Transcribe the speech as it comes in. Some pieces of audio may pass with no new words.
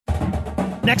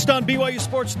Next on BYU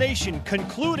Sports Nation,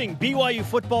 concluding BYU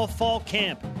football fall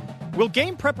camp. Will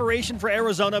game preparation for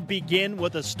Arizona begin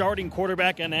with a starting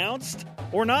quarterback announced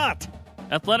or not?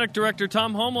 Athletic Director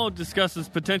Tom Homo discusses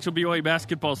potential BYU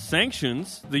basketball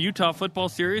sanctions, the Utah football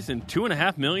series, and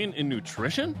 $2.5 million in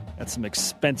nutrition? That's some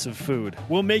expensive food.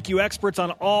 We'll make you experts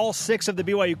on all 6 of the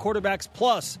BYU quarterbacks.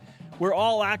 Plus, we're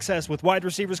all access with wide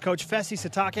receivers coach Fesi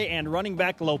Sitake and running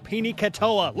back Lopini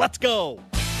Katoa. Let's go.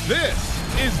 This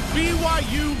is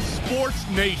BYU Sports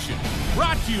Nation,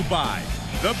 brought to you by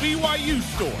The BYU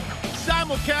Store,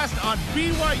 simulcast on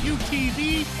BYU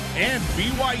TV and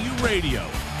BYU Radio.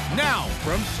 Now,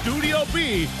 from Studio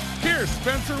B, here's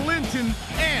Spencer Linton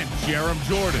and Jerem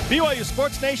Jordan. BYU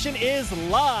Sports Nation is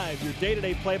live. Your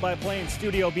day-to-day play-by-play in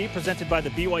Studio B, presented by the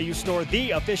BYU Store,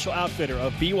 the official outfitter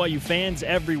of BYU fans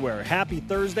everywhere. Happy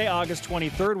Thursday, August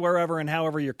 23rd, wherever and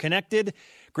however you're connected.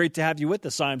 Great to have you with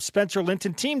us. I'm Spencer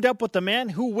Linton, teamed up with the man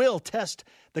who will test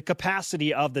the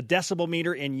capacity of the decibel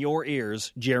meter in your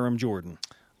ears, Jerem Jordan.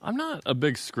 I'm not a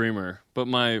big screamer, but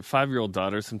my 5-year-old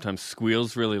daughter sometimes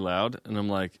squeals really loud, and I'm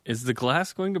like, is the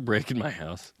glass going to break in my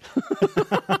house?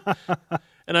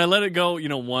 And I let it go,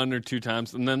 1 or 2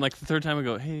 times, and then like the third time I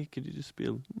go, hey, could you just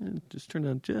turn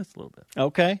down just a little bit?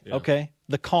 Okay.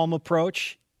 The calm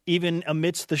approach, even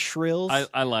amidst the shrills.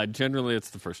 I lied. Generally,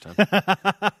 it's the first time.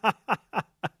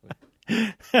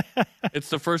 It's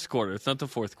the first quarter. It's not the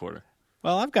fourth quarter.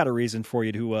 Well, I've got a reason for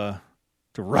you to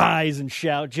rise and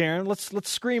shout, Jaron. Let's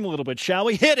scream a little bit, shall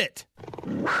we? Hit it!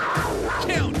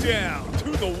 Countdown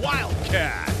to the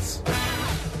Wildcats.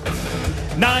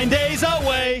 9 days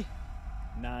away.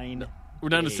 9 We're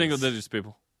down days. to single digits,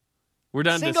 people. We're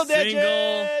down Single to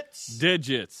digits. single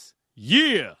digits.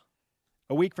 Yeah!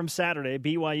 A week from Saturday,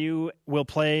 BYU will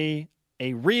play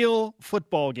a real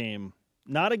football game.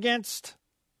 Not against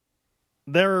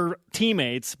their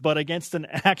teammates, but against an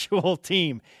actual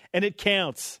team. And it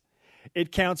counts.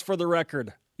 It counts for the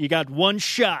record. You got one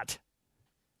shot.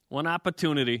 One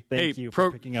opportunity. Thank you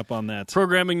for picking up on that.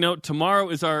 Programming note, tomorrow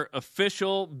is our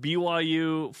official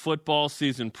BYU football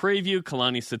season preview.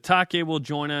 Kalani Sitake will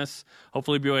join us.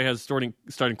 Hopefully BYU has starting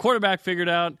quarterback figured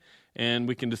out, and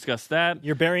we can discuss that.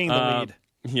 You're burying the lead.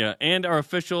 Yeah, and our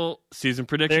official season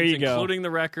predictions, including the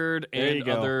record and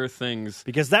other things.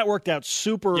 Because that worked out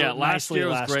super last nicely year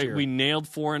was great. Year. We nailed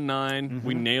 4 and 9. Mm-hmm.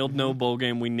 We nailed no bowl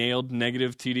game. We nailed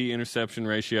negative TD interception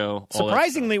ratio.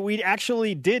 Surprisingly, we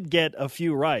actually did get a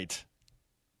few right.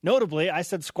 Notably, I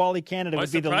said Squally Canada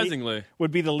would be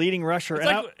the leading rusher, it's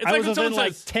and like, I was within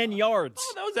like 10 yards.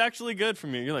 Oh, that was actually good for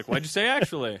me. You're like, why'd you say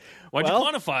actually? Why'd you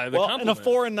quantify the compliment? In a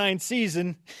 4 and 9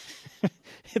 season...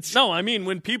 No, I mean,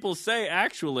 when people say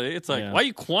actually, it's like, why are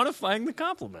you quantifying the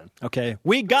compliment? Okay,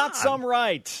 we got some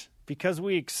right because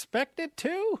we expected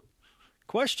to?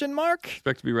 Question mark?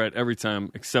 Expect to be right every time,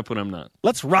 except when I'm not.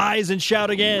 Let's rise and shout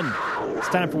again. It's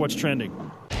time for What's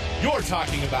Trending. You're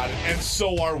talking about it, and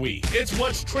so are we. It's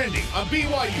What's Trending on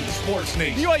BYU Sports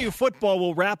Nation. BYU football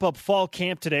will wrap up fall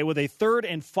camp today with a third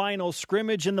and final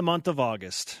scrimmage in the month of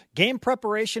August. Game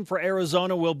preparation for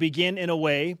Arizona will begin in a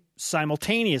way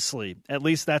simultaneously. At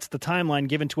least that's the timeline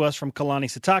given to us from Kalani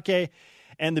Sitake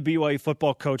and the BYU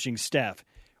football coaching staff.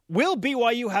 Will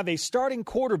BYU have a starting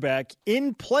quarterback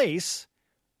in place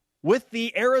with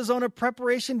the Arizona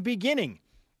preparation beginning?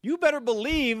 You better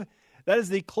believe that is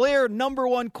the clear number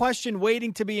one question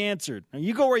waiting to be answered. Now,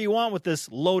 you go where you want with this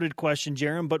loaded question,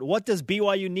 Jerem, but what does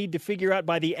BYU need to figure out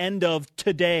by the end of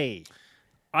today?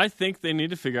 I think they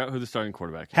need to figure out who the starting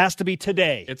quarterback is. Has to be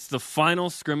today. It's the final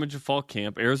scrimmage of fall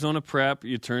camp. Arizona prep,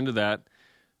 you turn to that.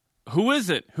 Who is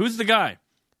it? Who's the guy?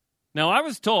 Now, I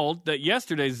was told that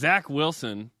yesterday Zach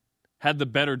Wilson had the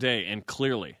better day, and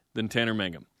clearly, than Tanner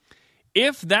Mangum.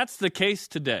 If that's the case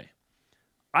today,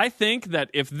 I think that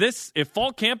if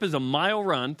fall camp is a mile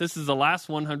run, this is the last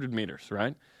 100 meters,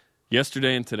 right?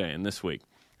 Yesterday and today and this week.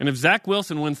 And if Zach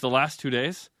Wilson wins the last 2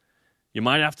 days, you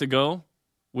might have to go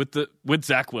with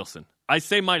Zach Wilson. I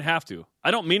say might have to.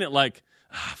 I don't mean it like,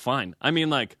 fine. I mean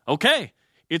like, okay,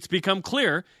 it's become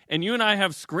clear, and you and I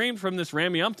have screamed from this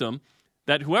rammy-umptum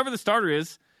that whoever the starter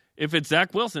is, if it's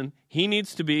Zach Wilson, he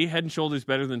needs to be head and shoulders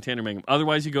better than Tanner Mangum.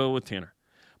 Otherwise, you go with Tanner.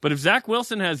 But if Zach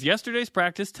Wilson has yesterday's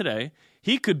practice today,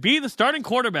 he could be the starting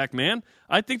quarterback, man.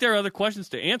 I think there are other questions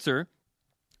to answer,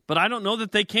 but I don't know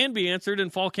that they can be answered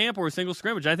in fall camp or a single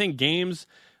scrimmage. I think games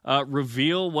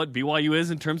reveal what BYU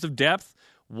is in terms of depth,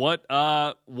 what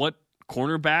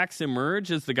cornerbacks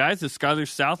emerge as the guys. Is Skyler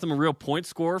Southam a real point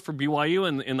scorer for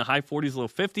BYU in the high 40s, low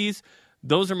 50s?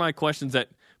 Those are my questions that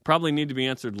probably need to be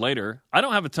answered later. I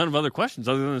don't have a ton of other questions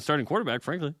other than the starting quarterback,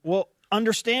 frankly. Well,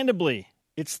 understandably,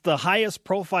 It's the highest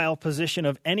profile position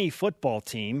of any football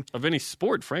team. Of any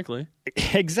sport, frankly.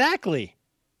 Exactly.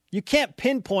 You can't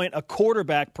pinpoint a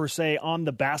quarterback, per se, on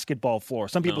the basketball floor.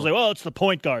 Some people say, well, it's the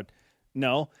point guard.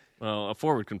 No. Well, a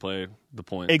forward can play the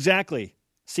point. Exactly.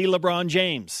 See LeBron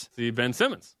James. See Ben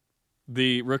Simmons,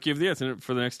 the rookie of the year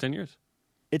for the next 10 years.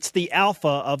 It's the alpha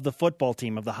of the football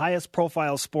team, of the highest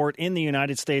profile sport in the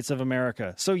United States of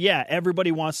America. So, yeah,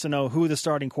 everybody wants to know who the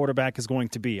starting quarterback is going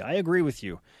to be. I agree with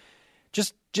you.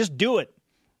 Just do it.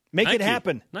 Make it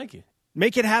happen. Nike.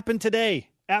 Make it happen today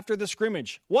after the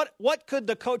scrimmage. What could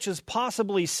the coaches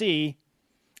possibly see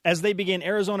as they begin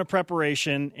Arizona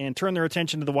preparation and turn their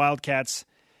attention to the Wildcats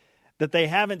that they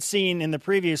haven't seen in the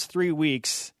previous 3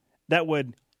 weeks that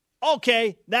would,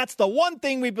 okay, that's the one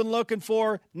thing we've been looking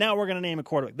for. Now we're going to name a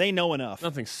quarterback. They know enough.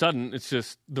 Nothing sudden. It's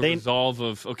just the resolve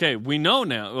of, okay, we know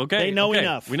now. Okay, they know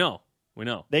enough. We know.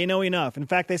 They know enough. In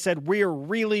fact, they said, we are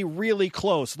really, really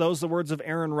close. Those are the words of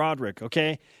Aaron Roderick,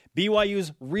 okay?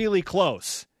 BYU's really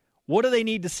close. What do they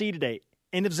need to see today?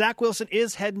 And if Zach Wilson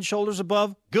is head and shoulders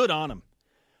above, good on him.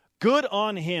 Good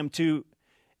on him to,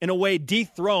 in a way,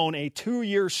 dethrone a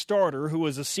 2-year starter who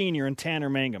was a senior in Tanner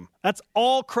Mangum. That's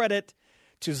all credit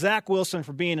to Zach Wilson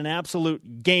for being an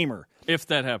absolute gamer. If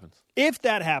that happens. If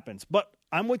that happens. But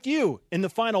I'm with you. In the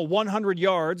final 100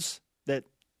 yards that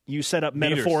you set up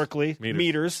metaphorically,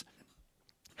 meters,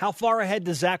 how far ahead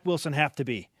does Zach Wilson have to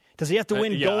be? Does he have to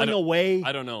win going away?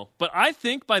 I don't know. But I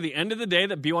think by the end of the day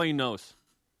that BYU knows.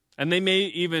 And they may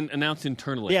even announce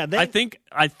internally. Yeah, I think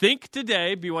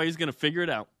today BYU is going to figure it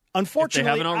out. Unfortunately,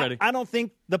 if they haven't already. I don't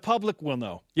think the public will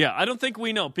know. Yeah, I don't think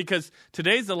we know because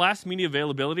today's the last media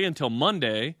availability until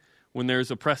Monday when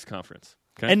there's a press conference.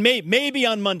 Okay? And maybe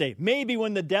on Monday, maybe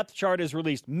when the depth chart is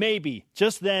released, maybe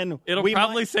just then it'll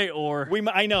probably say or.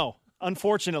 I know,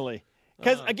 unfortunately,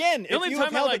 because again, if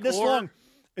you've held it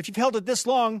this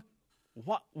long,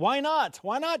 why not?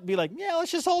 Why not be like, yeah,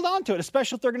 let's just hold on to it,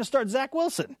 especially if they're going to start Zach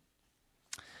Wilson.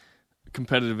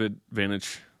 Competitive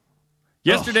advantage.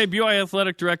 Yesterday, BYU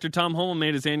Athletic Director Tom Holmoe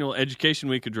made his annual Education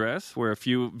Week address, where a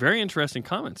few very interesting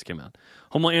comments came out.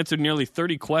 Holmoe answered nearly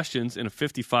 30 questions in a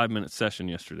 55-minute session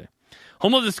yesterday.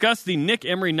 Holmoe discussed the Nick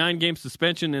Emery 9-game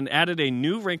suspension and added a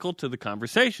new wrinkle to the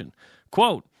conversation.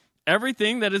 Quote,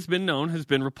 everything that has been known has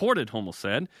been reported, Holmoe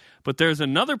said, but there's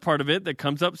another part of it that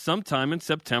comes up sometime in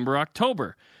September,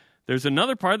 October. There's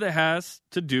another part that has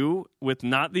to do with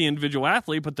not the individual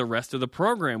athlete, but the rest of the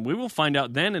program. We will find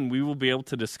out then, and we will be able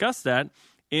to discuss that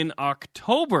in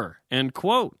October, end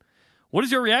quote. What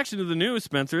is your reaction to the news,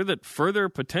 Spencer, that further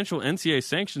potential NCAA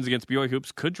sanctions against BYU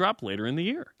hoops could drop later in the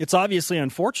year? It's obviously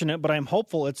unfortunate, but I'm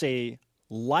hopeful it's a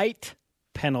light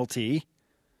penalty,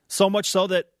 so much so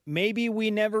that maybe we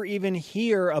never even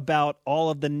hear about all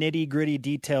of the nitty-gritty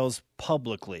details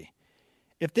publicly.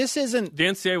 If this isn't... The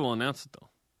NCAA will announce it, though.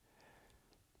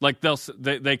 Like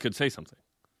they could say something.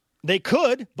 They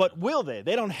could, but will they?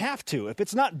 They don't have to. If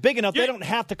it's not big enough, they don't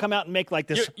have to come out and make like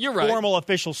this formal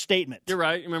official statement. You're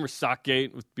right. You remember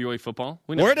Sockgate with BYU football?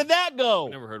 Where did that go?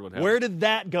 We never heard what happened. Where did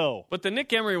that go? But the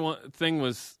Nick Emery thing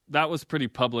was pretty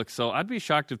public, so I'd be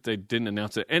shocked if they didn't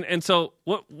announce it. And so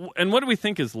what do we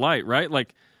think is light, right?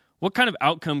 Like, what kind of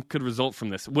outcome could result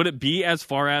from this? Would it be as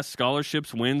far as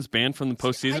scholarships, wins, banned from the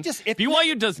postseason?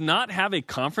 BYU does not have a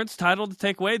conference title to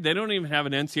take away. They don't even have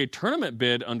an NCAA tournament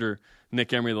bid under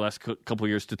Nick Emery the last couple of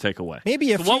years to take away.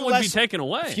 Maybe what would be taken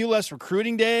away? A few less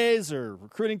recruiting days or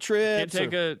recruiting trips.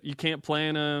 You can't play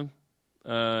in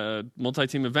a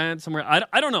multi-team event somewhere.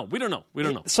 I don't know. We don't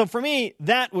know. So for me,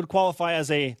 that would qualify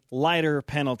as a lighter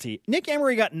penalty. Nick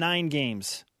Emery got 9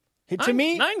 games. To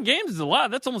me, 9 games is a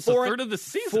lot. That's almost a third of the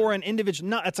season. For an individual,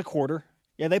 no, that's a quarter.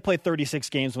 Yeah, they played 36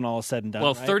 games when all is said and done.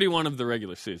 Well, right? 31 of the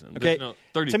regular season. Okay,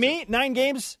 32. To me, 9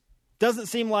 games doesn't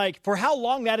seem like, for how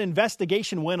long that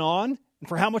investigation went on and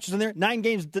for how much is in there, 9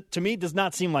 games to me does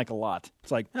not seem like a lot.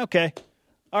 It's like, okay,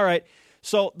 all right.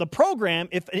 So the program,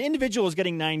 if an individual is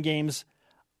getting 9 games,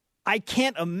 I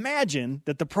can't imagine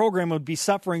that the program would be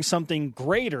suffering something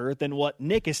greater than what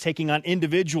Nick is taking on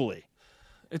individually.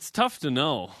 It's tough to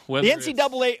know. The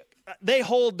NCAA, they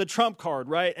hold the trump card,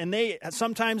 right? And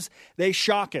sometimes they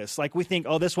shock us. Like we think,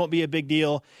 oh, this won't be a big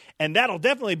deal. And that'll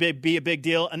definitely be a big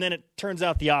deal. And then it turns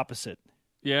out the opposite.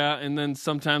 Yeah, and then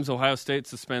sometimes Ohio State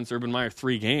suspends Urban Meyer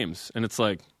 3 games. And it's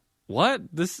like, what?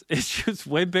 This issue is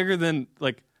way bigger than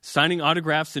like signing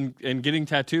autographs and getting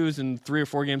tattoos in 3 or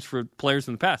 4 games for players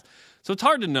in the past. So it's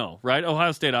hard to know, right?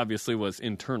 Ohio State obviously was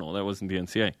internal. That wasn't the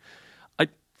NCAA.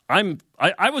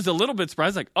 I was a little bit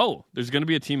surprised, like, oh, there's going to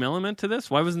be a team element to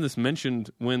this? Why wasn't this mentioned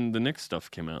when the Knicks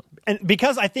stuff came out? And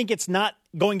because I think it's not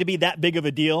going to be that big of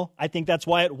a deal, I think that's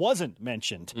why it wasn't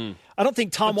mentioned. I don't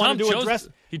think Tom wanted to address...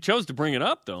 He chose to bring it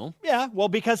up, though. Yeah, well,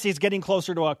 because he's getting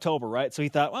closer to October, right? So he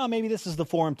thought, well, maybe this is the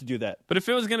forum to do that. But if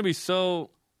it was going to be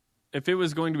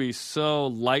so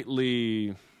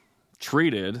lightly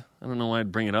treated, I don't know why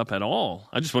I'd bring it up at all.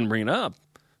 I just wouldn't bring it up.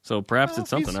 So perhaps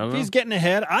it's something. I don't know. He's getting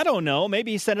ahead. I don't know.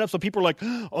 Maybe he set it up so people are like,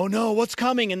 oh, no, what's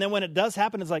coming? And then when it does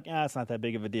happen, it's like, it's not that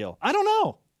big of a deal. I don't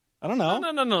know.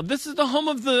 No. This is the home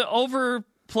of the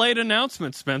overplayed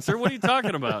announcement, Spencer. What are you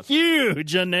talking about?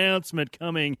 Huge announcement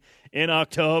coming in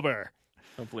October.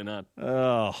 Hopefully not.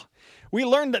 Oh. We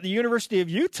learned that the University of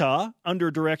Utah,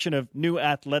 under direction of new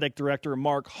athletic director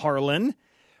Mark Harlan,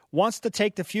 wants to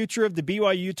take the future of the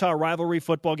BYU-Utah rivalry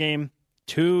football game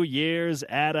 2 years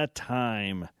at a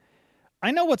time.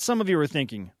 I know what some of you are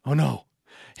thinking. Oh, no.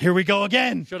 Here we go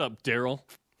again. Shut up, Daryl.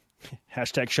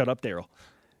 Hashtag shut up, Daryl.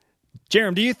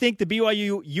 Jerem, do you think the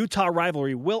BYU-Utah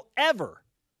rivalry will ever,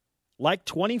 like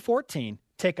 2014,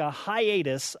 take a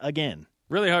hiatus again?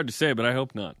 Really hard to say, but I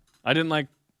hope not. I didn't like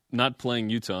not playing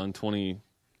Utah in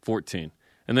 2014.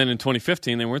 And then in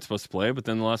 2015, they weren't supposed to play, but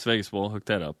then the Las Vegas Bowl hooked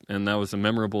that up. And that was a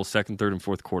memorable second, third, and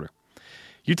fourth quarter.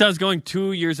 Utah's going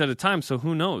 2 years at a time, so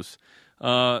who knows?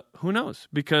 Who knows?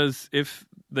 Because if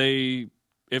the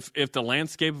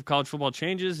landscape of college football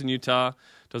changes and Utah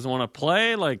doesn't want to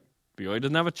play, like, BYU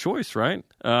doesn't have a choice, right?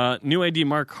 New AD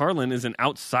Mark Harlan is an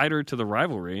outsider to the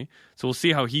rivalry, so we'll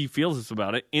see how he feels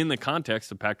about it in the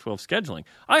context of Pac-12 scheduling.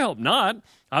 I hope not.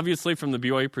 Obviously, from the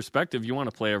BYU perspective, you want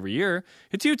to play every year.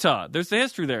 It's Utah. There's the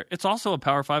history there. It's also a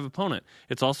Power 5 opponent.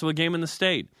 It's also a game in the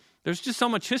state. There's just so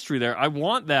much history there. I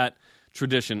want that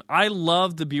tradition. I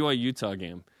love the BYU-Utah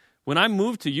game. When I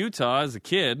moved to Utah as a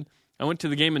kid, I went to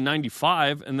the game in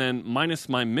 95, and then minus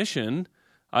my mission,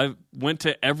 I went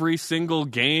to every single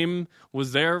game,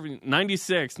 was there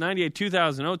 96, 98,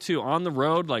 2000, 02, on the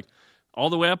road, like all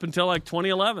the way up until like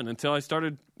 2011, until I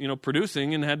started,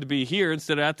 producing and had to be here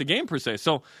instead of at the game per se.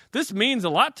 So this means a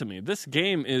lot to me. This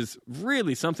game is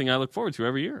really something I look forward to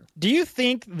every year. Do you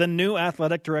think the new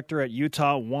athletic director at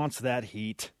Utah wants that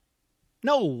heat?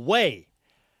 No way.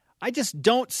 I just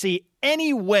don't see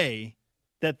any way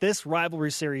that this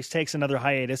rivalry series takes another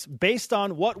hiatus based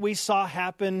on what we saw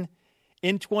happen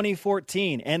in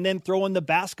 2014 and then throw in the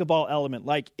basketball element.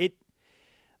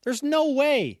 There's no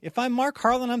way. If I'm Mark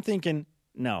Harlan, I'm thinking,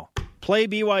 no, play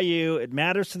BYU. It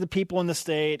matters to the people in the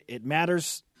state. It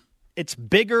matters. It's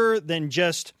bigger than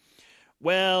just,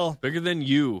 bigger than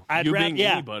you. Being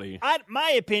anybody.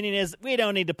 My opinion is we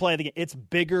don't need to play the game. It's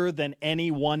bigger than any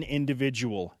one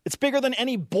individual. It's bigger than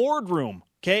any boardroom.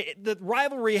 Okay, the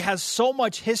rivalry has so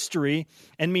much history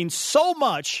and means so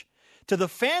much to the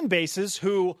fan bases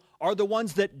who are the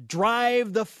ones that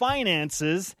drive the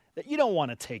finances that you don't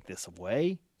want to take this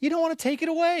away. You don't want to take it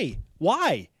away.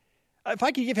 Why? If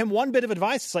I could give him one bit of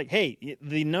advice, it's like, hey,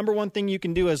 the number one thing you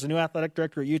can do as a new athletic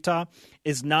director at Utah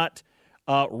is not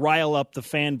rile up the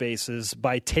fan bases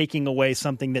by taking away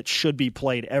something that should be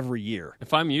played every year.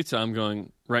 If I'm Utah, I'm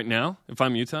going, right now, if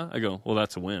I'm Utah, I go, well,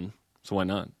 that's a win, so why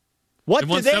not? What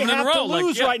do they have to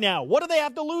lose right now? What do they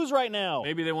have to lose right now?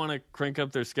 Maybe they want to crank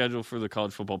up their schedule for the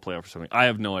college football playoff or something. I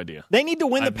have no idea. They need to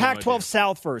win the Pac-12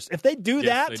 South first. If they do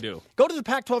that, they do. Go to the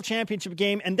Pac-12 championship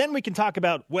game, and then we can talk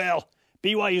about,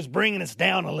 BYU's bringing us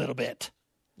down a little bit.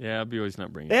 Yeah, BYU's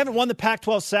not bringing They haven't won the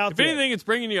Pac-12 South If anything, it's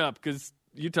bringing you up because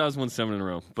Utah's won 7 in a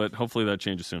row, but hopefully that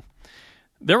changes soon.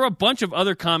 There were a bunch of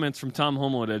other comments from Tom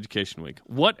Homo at Education Week.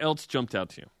 What else jumped out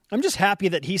to you? I'm just happy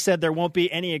that he said there won't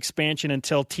be any expansion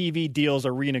until TV deals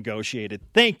are renegotiated.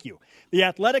 Thank you. The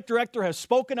athletic director has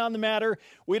spoken on the matter.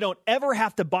 We don't ever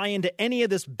have to buy into any of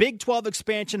this Big 12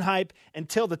 expansion hype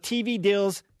until the TV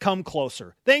deals come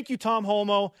closer. Thank you, Tom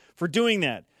Homo, for doing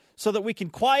that so that we can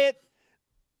quiet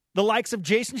the likes of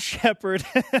Jason Shepard.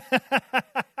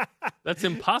 That's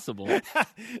impossible.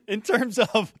 In terms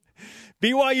of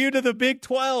BYU to the Big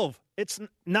 12.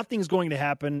 Nothing's going to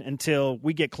happen until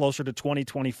we get closer to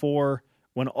 2024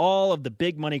 when all of the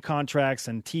big money contracts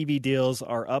and TV deals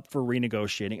are up for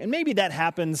renegotiating. And maybe that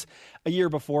happens a year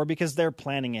before because they're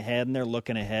planning ahead and they're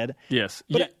looking ahead. Yes.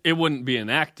 It wouldn't be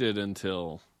enacted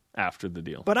until after the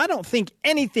deal. But I don't think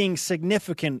anything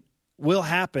significant will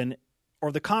happen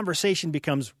or the conversation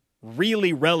becomes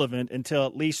really relevant until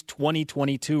at least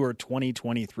 2022 or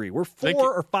 2023. We're 4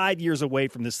 or 5 years away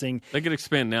from this thing. They could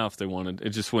expand now if they wanted. It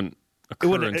just wouldn't occur.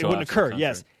 It wouldn't occur,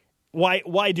 yes.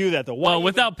 Why do that, though?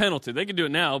 Without penalty. They could do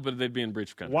it now, but they'd be in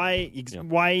breach of contract.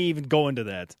 Why even go into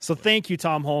that? So thank you,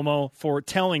 Tom Homo, for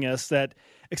telling us that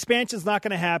expansion's not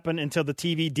going to happen until the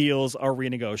TV deals are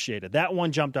renegotiated. That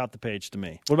one jumped out the page to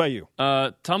me. What about you?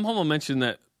 Tom Holmoe mentioned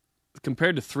that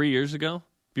compared to 3 years ago,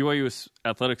 BYU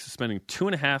Athletics is spending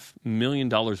 $2.5 million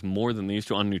more than they used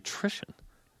to on nutrition.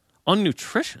 On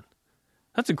nutrition.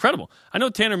 That's incredible. I know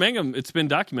Tanner Mangum, it's been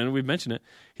documented, we've mentioned it.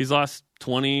 He's lost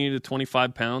 20 to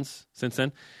 25 pounds since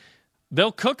then.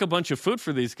 They'll cook a bunch of food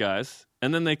for these guys,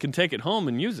 and then they can take it home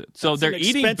and use it. So they're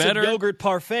eating better. Yogurt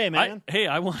parfait, man.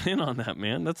 I want in on that,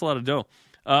 man. That's a lot of dough.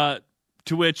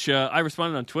 To which I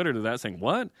responded on Twitter to that saying,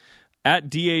 what? At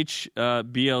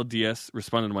DHBLDS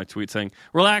responded to my tweet saying,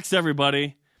 relax,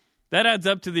 everybody. That adds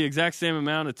up to the exact same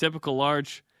amount a typical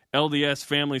large LDS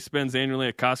family spends annually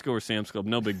at Costco or Sam's Club.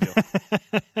 No big deal.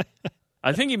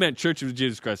 I think he meant Church of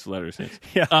Jesus Christ of Latter-day Saints.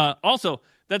 Yeah. Also,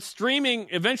 that streaming,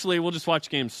 eventually we'll just watch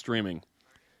games streaming.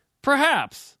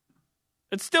 Perhaps.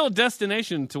 It's still a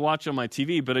destination to watch on my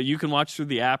TV, but you can watch through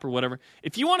the app or whatever.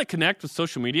 If you want to connect with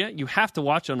social media, you have to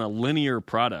watch on a linear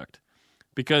product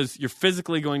because you're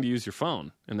physically going to use your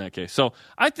phone in that case. So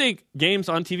I think games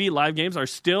on TV, live games, are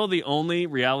still the only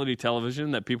reality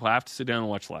television that people have to sit down and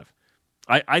watch live.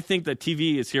 I think that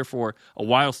TV is here for a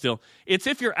while still. It's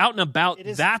if you're out and about,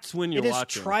 that's when you're watching.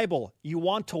 It is tribal. You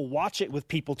want to watch it with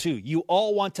people, too. You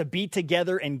all want to be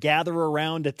together and gather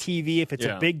around a TV if it's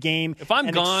a big game. If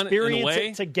I'm gone experience and away,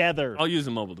 it together. I'll use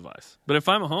a mobile device. But if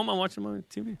I'm at home, I'm watching my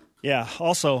TV. Yeah.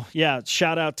 Also,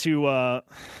 shout out to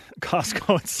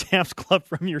Costco and Sam's Club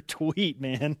from your tweet,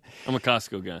 man. I'm a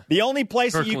Costco guy. The only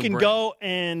place that you Kirkland can brand. go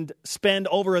and spend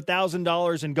over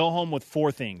 $1,000 and go home with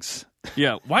 4 things.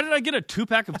 Yeah. Why did I get a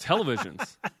 2-pack of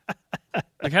televisions?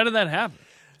 Like, how did that happen?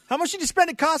 How much did you spend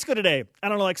at Costco today? I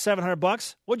don't know, like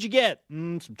 $700. What'd you get?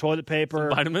 Some toilet paper.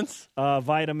 Some vitamins?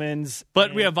 Vitamins.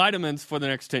 But we have vitamins for the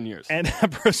next 10 years. And a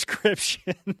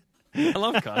prescription. I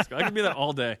love Costco. I can be there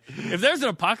all day. If there's an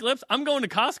apocalypse, I'm going to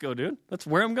Costco, dude. That's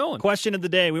where I'm going. Question of the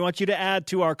day. We want you to add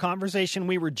to our conversation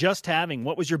we were just having.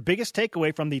 What was your biggest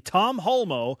takeaway from the Tom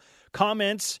Holmoe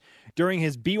comments during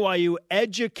his BYU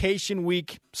Education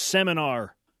Week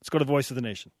seminar? Let's go to the Voice of the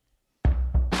Nation.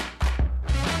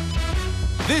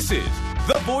 This is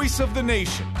the Voice of the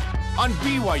Nation on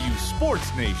BYU Sports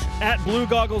Nation. At Blue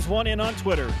Goggles 1 in on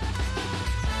Twitter.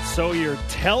 So you're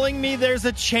telling me there's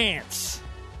a chance,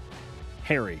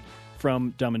 Harry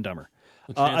from Dumb and Dumber.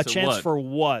 A chance for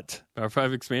what? Power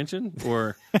 5 expansion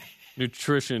or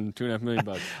nutrition, $2.5 million?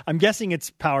 I'm guessing it's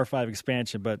Power 5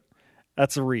 expansion, but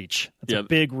that's a reach. That's a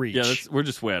big reach. Yeah, we're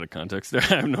just way out of context there.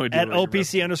 I have no idea. At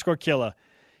OPC_Killa.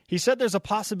 He said there's a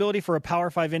possibility for a Power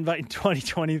 5 invite in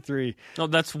 2023. No,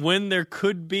 that's when there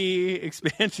could be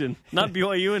expansion. Not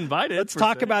BYU invited. Let's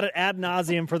talk about it ad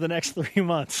nauseum for the next 3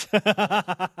 months.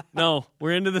 No,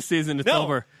 we're into the season. It's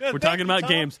over. We're talking about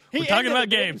games. We're talking about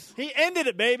games. He ended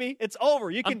it, baby. It's over.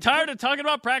 I'm tired of talking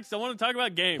about practice. I want to talk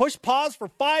about games. Push pause for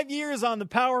 5 years on the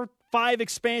Power 5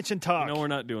 expansion talk. No, we're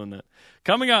not doing that.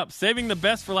 Coming up, saving the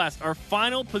best for last, our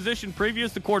final position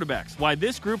previews the quarterbacks. Why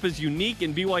this group is unique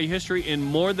in BYU history in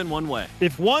more than one way.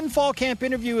 If one fall camp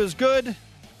interview is good,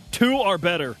 2 are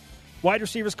better. Wide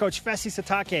receivers coach Fesi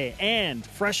Satake and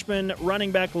freshman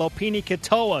running back Lopini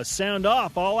Katoa sound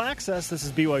off. All access. This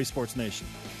is BYU Sports Nation.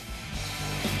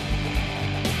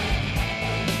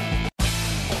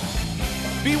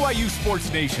 BYU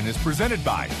Sports Nation is presented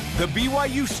by The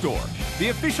BYU Store, the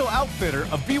official outfitter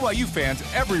of BYU fans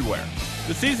everywhere.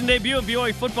 The season debut of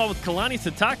BYU football with Kalani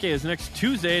Sitake is next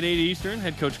Tuesday at 8 Eastern.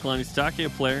 Head coach Kalani Sitake,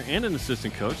 a player and an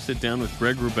assistant coach, sit down with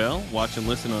Greg Wrubell, watch and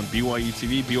listen on BYU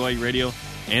TV, BYU Radio,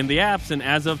 and the apps. And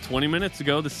as of 20 minutes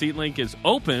ago, the seat link is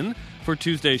open for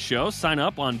Tuesday's show. Sign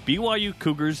up on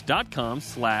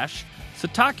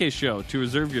BYUCougars.com/Sitake Show to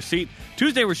reserve your seat.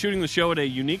 Tuesday, we're shooting the show at a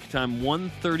unique time,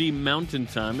 1:30 Mountain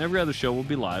Time. Every other show will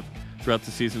be live throughout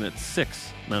the season at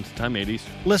 6 Mountain Time, 8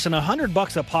 Eastern. Listen,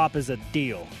 $100 a pop is a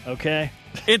deal, okay?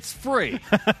 It's free.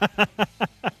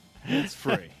 It's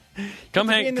free. Come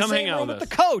hang out with us. The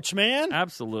coach, man.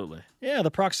 Absolutely. Yeah,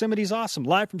 the proximity's awesome.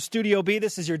 Live from Studio B,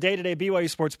 this is your day-to-day BYU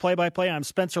Sports play-by-play. I'm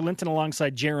Spencer Linton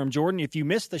alongside Jerem Jordan. If you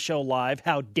missed the show live,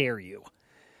 how dare you?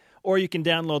 Or you can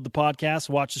download the podcast,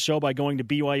 watch the show by going to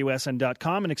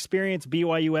BYUSN.com and experience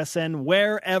BYUSN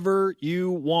wherever you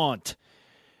want.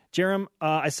 Jerem,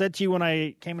 I said to you when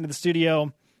I came into the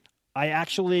studio, I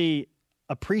actually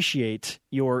appreciate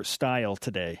your style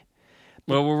today.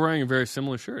 Well, we're wearing a very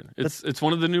similar shirt. It's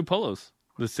one of the new polos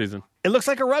this season. It looks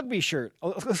like a rugby shirt.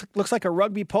 It looks like a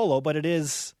rugby polo, but it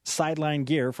is sideline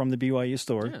gear from the BYU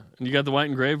store. Yeah, and you got the white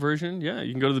and gray version. Yeah,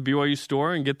 you can go to the BYU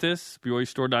store and get this,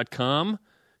 BYUstore.com.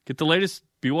 Get the latest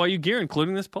BYU gear,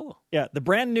 including this polo. Yeah, the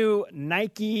brand new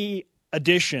Nike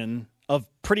edition of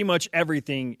pretty much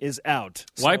everything is out.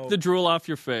 Wipe the drool off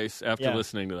your face after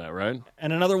listening to that, right?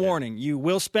 And another warning, you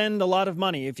will spend a lot of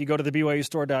money if you go to the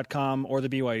BYUstore.com or the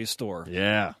BYU store.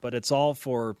 Yeah. But it's all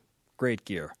for great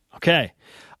gear. Okay.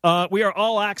 We are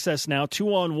all access now,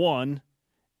 2-on-1,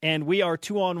 and we are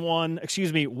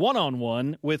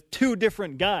 1-on-1 with two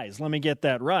different guys. Let me get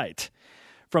that right.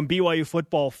 From BYU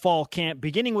football fall camp,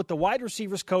 beginning with the wide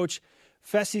receivers coach,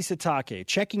 Fesi Sitake.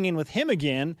 Checking in with him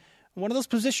again, one of those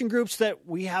position groups that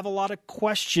we have a lot of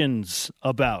questions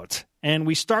about. And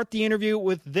we start the interview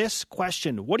with this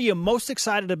question. What are you most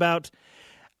excited about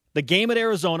the game at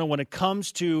Arizona when it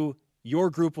comes to your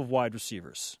group of wide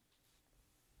receivers?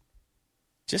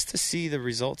 Just to see the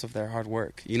results of their hard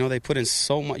work. You know, they put in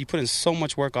so much. You put in so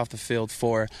much work off the field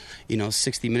for,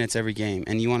 60 minutes every game.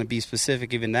 And you want to be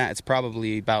specific, even that, it's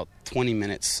probably about 20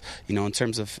 minutes, in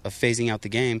terms of phasing out the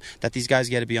game, that these guys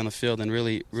get to be on the field and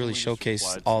really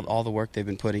showcase all the work they've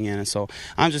been putting in. And so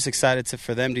I'm just excited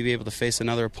for them to be able to face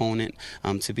another opponent,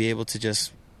 to be able to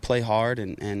just play hard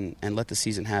and let the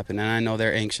season happen. And I know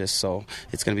they're anxious, so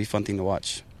it's going to be a fun thing to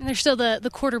watch. And there's still the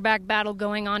quarterback battle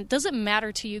going on. Does it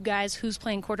matter to you guys who's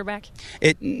playing quarterback?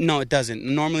 No, it doesn't.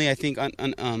 Normally, I think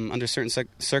under certain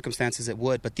circumstances it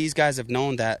would, but these guys have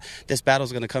known that this battle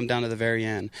is going to come down to the very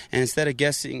end. And instead of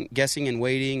guessing and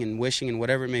waiting and wishing and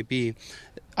whatever it may be,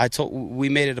 we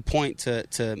made it a point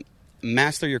to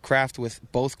master your craft with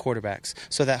both quarterbacks,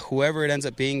 so that whoever it ends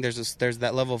up being, there's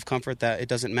that level of comfort that it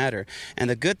doesn't matter. And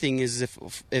the good thing is,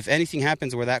 if anything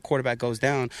happens where that quarterback goes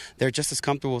down, they're just as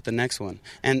comfortable with the next one.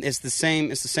 And it's the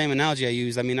same analogy I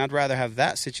use. I mean, I'd rather have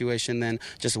that situation than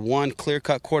just one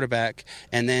clear-cut quarterback,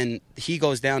 and then he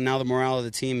goes down. Now the morale of the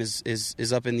team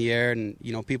is up in the air, and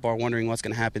people are wondering what's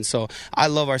going to happen. So I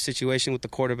love our situation with the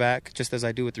quarterback, just as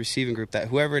I do with the receiving group, that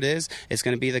whoever it is, it's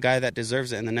going to be the guy that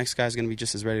deserves it, and the next guy is going to be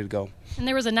just as ready to go. And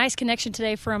there was a nice connection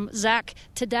today from Zach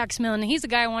to Dax Milne. He's the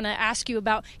guy I want to ask you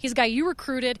about. He's a guy you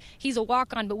recruited. He's a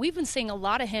walk-on, but we've been seeing a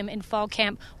lot of him in fall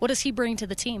camp. What does he bring to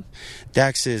the team?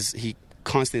 Dax he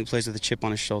constantly plays with a chip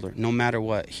on his shoulder, no matter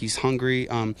what. He's hungry.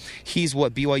 He's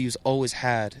what BYU's always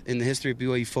had in the history of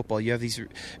BYU football. You have these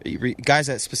guys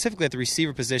that specifically at the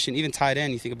receiver position, even tight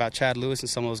end. You think about Chad Lewis and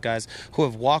some of those guys who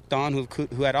have walked on, who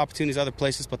had opportunities other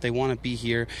places, but they want to be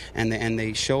here, and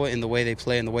they show it in the way they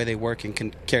play and the way they work and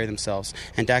can carry themselves.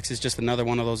 And Dax is just another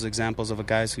one of those examples of a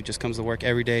guy who just comes to work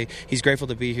every day. He's grateful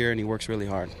to be here, and he works really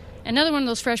hard. Another one of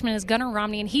those freshmen is Gunnar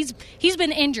Romney, and he's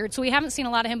been injured, so we haven't seen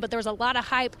a lot of him, but there was a lot of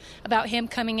hype about him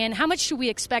coming in. How much should we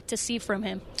expect to see from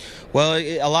him? Well,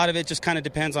 a lot of it just kind of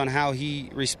depends on how he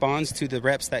responds to the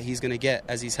reps that he's going to get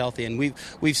as he's healthy. And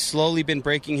we've slowly been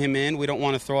breaking him in. We don't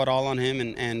want to throw it all on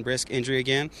him and risk injury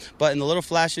again. But in the little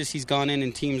flashes he's gone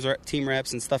in team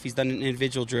reps and stuff he's done in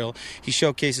individual drill, he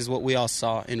showcases what we all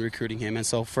saw in recruiting him. And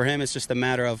so for him, it's just a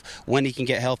matter of when he can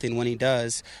get healthy, and when he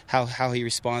does, how he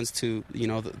responds to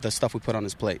the stuff we put on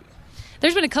his plate.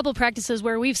 There's been a couple practices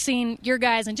where we've seen your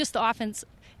guys and just the offense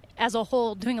as a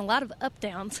whole doing a lot of up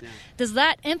downs. Yeah. Does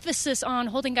that emphasis on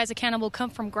holding guys accountable come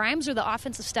from Grimes or the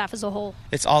offensive staff as a whole?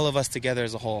 It's all of us together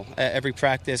as a whole. Every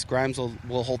practice, Grimes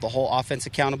will hold the whole offense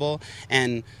accountable,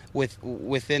 and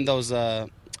within those the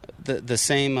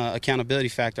same accountability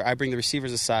factor, I bring the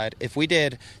receivers aside. If we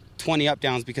did 20 up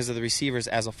downs because of the receivers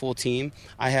as a full team,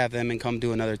 I have them and come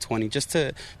do another 20 just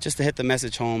to hit the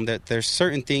message home that there's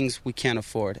certain things we can't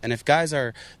afford. And if guys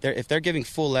if they're giving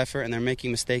full effort and they're making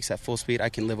mistakes at full speed, I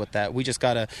can live with that. We just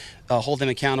got to hold them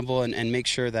accountable and make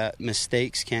sure that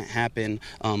mistakes can't happen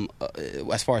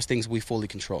as far as things we fully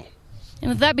control. And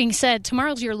with that being said,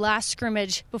 tomorrow's your last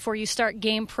scrimmage before you start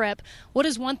game prep. What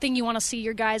is one thing you want to see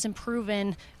your guys improve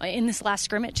in this last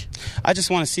scrimmage? I just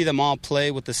want to see them all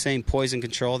play with the same poise and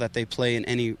control that they play in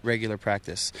any regular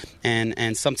practice.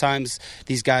 And sometimes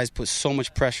these guys put so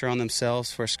much pressure on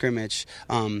themselves for a scrimmage.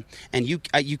 And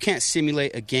you can't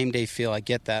simulate a game day feel. I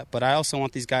get that. But I also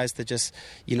want these guys to just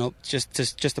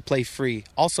to play free.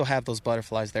 Also have those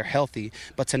butterflies. They're healthy.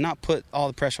 But to not put all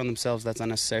the pressure on themselves, that's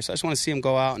unnecessary. So I just want to see them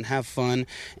go out and have fun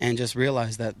and just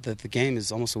realize that the game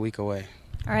is almost a week away.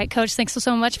 All right, Coach, thanks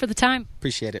so much for the time.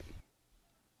 Appreciate it.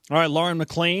 All right, Lauren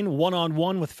McLean,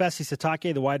 one-on-one with Fesi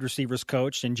Sitake, the wide receivers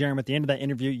coach. And, Jeremy, at the end of that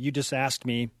interview, you just asked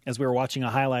me, as we were watching a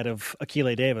highlight of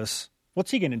Akile Davis,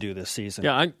 what's he going to do this season?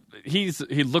 Yeah, he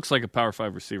looks like a Power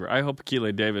 5 receiver. I hope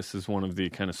Akile Davis is one of the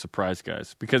kind of surprise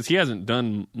guys because he hasn't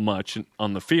done much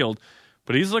on the field,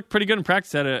 but he's looked pretty good in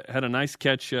practice. Had a nice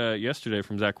catch yesterday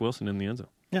from Zach Wilson in the end zone.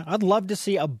 Yeah, I'd love to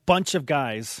see a bunch of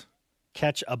guys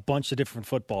catch a bunch of different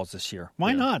footballs this year.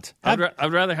 Why not?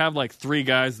 I'd rather have like three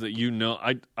guys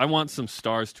that I want some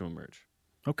stars to emerge.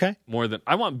 Okay.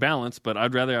 I want balance, but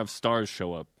I'd rather have stars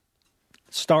show up.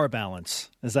 Star balance.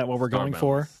 Is that what we're going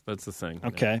for? That's the thing.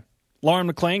 Okay. Yeah. Lauren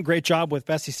McLean, great job with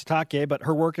Fessy Sitake, but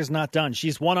her work is not done.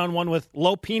 She's one-on-one with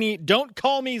Lopini. Don't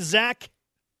call me Zach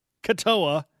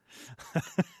Katoa.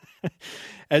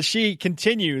 As she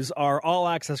continues our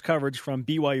all-access coverage from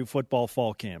BYU football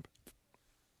fall camp.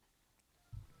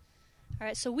 All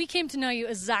right, so we came to know you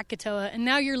as Zach Katoa, and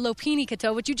now you're Lopini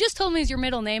Katoa, which you just told me is your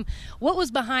middle name. What was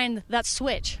behind that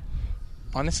switch?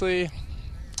 Honestly,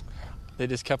 they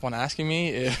just kept on asking me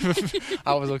if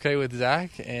I was okay with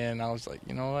Zach, and I was like,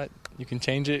 you know what, you can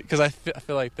change it. Because I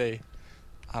feel like I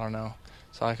don't know.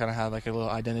 So I kind of had like a little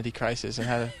identity crisis and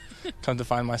had to come to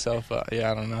find myself. I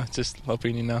don't know. It's just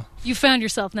Lopini now. You found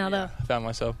yourself now, though. I found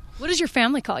myself. What does your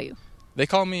family call you? They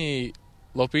call me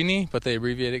Lopini, but they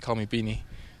abbreviate it, call me Beanie.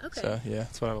 Okay. So, yeah,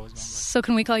 that's what I've always gone by. So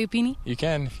can we call you Beanie? You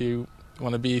can if you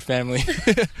want to be family.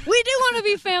 We do want to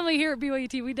be family here at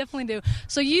BYUT. We definitely do.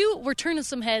 So you were turning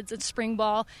some heads at spring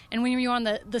ball, and when you were on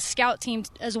the scout team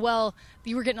as well,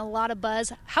 you were getting a lot of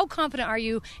buzz. How confident are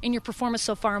you in your performance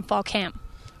so far in fall camp?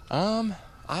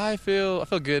 I feel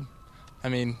good. I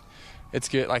mean, it's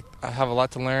good. Like, I have a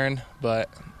lot to learn, but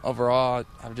overall,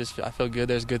 I feel good.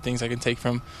 There's good things I can take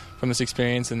from this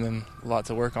experience, and then a lot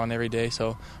to work on every day.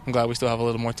 So I'm glad we still have a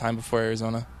little more time before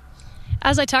Arizona.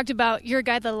 As I talked about, you're a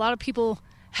guy that a lot of people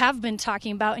have been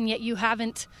talking about, and yet you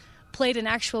haven't played an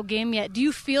actual game yet. Do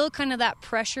you feel kind of that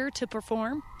pressure to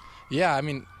perform? Yeah, I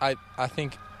mean, I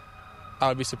think I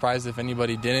would be surprised if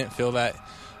anybody didn't feel that.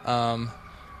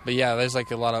 But yeah, there's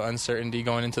like a lot of uncertainty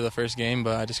going into the first game,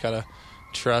 but I just gotta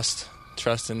trust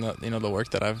in the work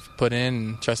that I've put in,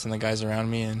 and trust in the guys around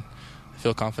me, and I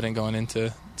feel confident going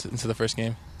into the first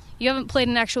game. You haven't played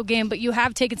an actual game, but you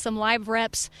have taken some live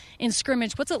reps in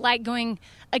scrimmage. What's it like going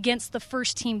against the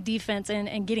first team defense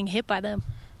and getting hit by them?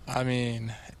 I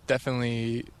mean,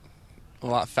 definitely a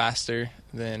lot faster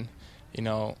than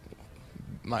what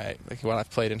I've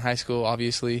played in high school,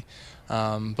 obviously.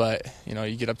 But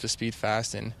you get up to speed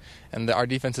fast, and our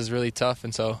defense is really tough,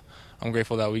 and so I'm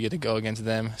grateful that we get to go against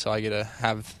them. So I get to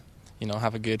have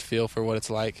a good feel for what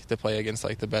it's like to play against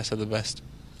like the best of the best.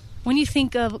 When you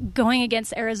think of going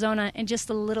against Arizona in just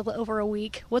a little over a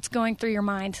week, what's going through your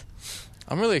mind?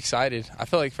 I'm really excited. I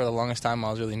feel like for the longest time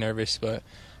I was really nervous, but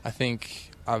I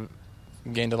think I've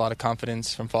gained a lot of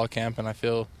confidence from fall camp, and I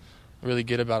feel really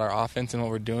good about our offense and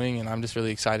what we're doing, and I'm just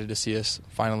really excited to see us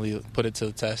finally put it to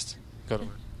the test. Go to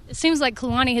work. It seems like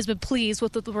Kalani has been pleased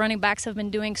with what the running backs have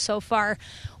been doing so far.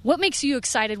 What makes you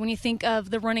excited when you think of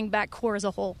the running back core as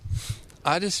a whole?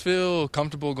 I just feel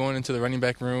comfortable going into the running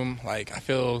back room. Like I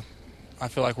feel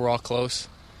like we're all close,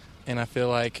 and I feel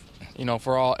like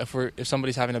if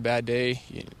somebody's having a bad day,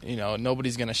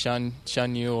 nobody's gonna shun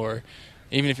you, or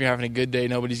even if you're having a good day,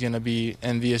 nobody's gonna be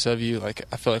envious of you. Like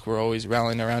I feel like we're always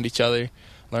rallying around each other,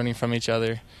 learning from each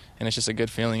other, and it's just a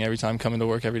good feeling every time coming to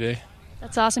work every day.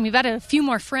 That's awesome. You've added a few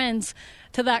more friends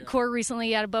to that core recently.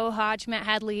 You had Bo Hodge, Matt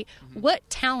Hadley. What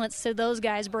talents did those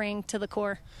guys bring to the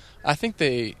core? I think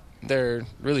they're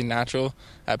really natural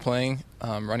at playing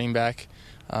running back.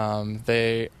 I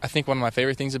think one of my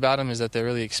favorite things about them is that they're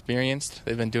really experienced.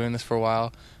 They've been doing this for a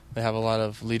while. They have a lot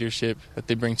of leadership that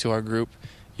they bring to our group,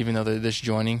 even though they're just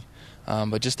joining.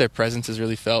 But just their presence is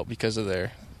really felt because of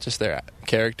their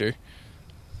character.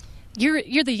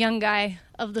 You're the young guy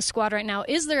of the squad right now.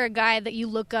 Is there a guy that you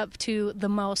look up to the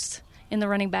most in the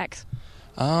running backs?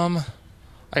 I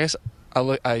guess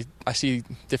I see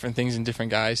different things in different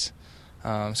guys.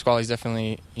 Squally's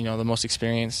definitely the most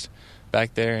experienced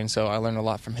back there, and so I learned a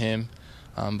lot from him.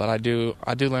 But I do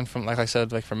learn from, like I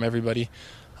said, like from everybody,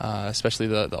 especially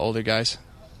the older guys.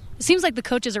 It seems like the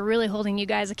coaches are really holding you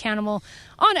guys accountable.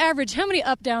 On average, how many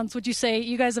up-downs would you say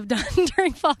you guys have done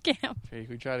during fall camp?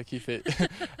 We try to keep it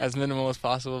as minimal as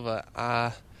possible,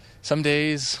 but some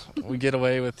days we get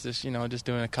away with just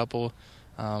doing a couple.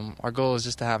 Our goal is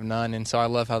just to have none, and so I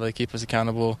love how they keep us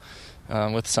accountable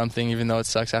with something, even though it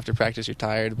sucks after practice, you're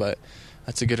tired, but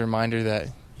that's a good reminder that,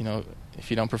 if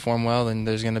you don't perform well, then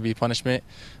there's going to be punishment.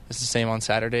 It's the same on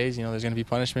Saturdays. There's going to be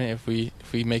punishment if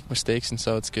we make mistakes, and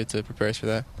so it's good to prepare us for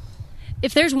that.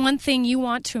 If there's one thing you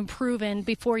want to improve in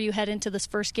before you head into this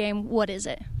first game, what is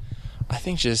it? I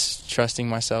think just trusting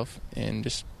myself and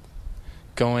just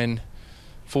going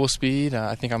full speed.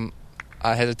 I think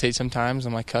I hesitate sometimes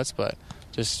on my cuts, but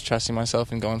just trusting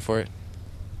myself and going for it.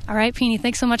 All right, Peeny,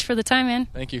 thanks so much for the time, man.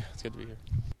 Thank you. It's good to be here.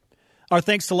 Our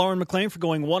thanks to Lauren McLean for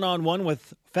going one-on-one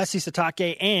with Fessy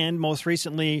Sitake and, most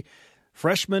recently,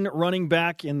 freshman running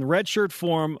back in redshirt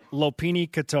form, Lopini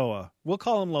Katoa. We'll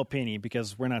call him Lopini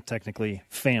because we're not technically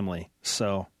family,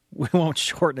 so we won't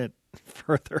shorten it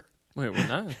further. Wait, we're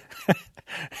not?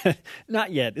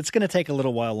 Not yet. It's going to take a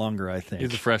little while longer, I think.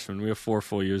 He's a freshman. We have 4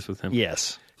 full years with him.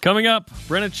 Yes. Coming up,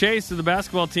 Brenna Chase of the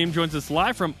basketball team joins us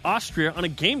live from Austria on a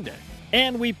game day.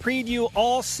 And we preview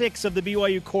all 6 of the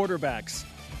BYU quarterbacks.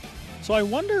 So I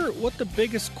wonder what the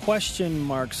biggest question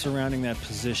mark surrounding that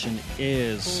position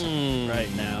is right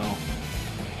now.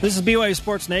 This is BYU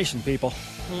Sports Nation, people.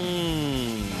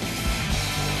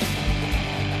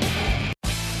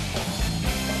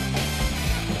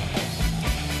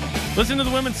 Listen to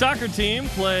the women's soccer team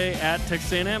play at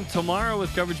Texas A&M tomorrow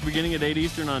with coverage beginning at 8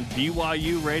 Eastern on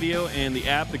BYU Radio and the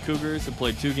app. The Cougars have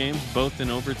played 2 games, both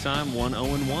in overtime,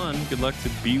 1-0-1. Good luck to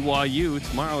BYU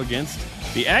tomorrow against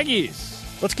the Aggies.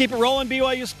 Let's keep it rolling,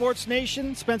 BYU Sports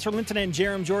Nation. Spencer Linton and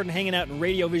Jerem Jordan hanging out in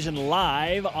Radio Vision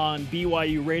live on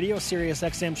BYU Radio, Sirius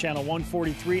XM Channel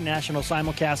 143, national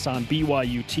simulcast on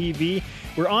BYU TV.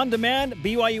 We're on demand,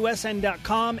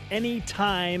 BYUSN.com,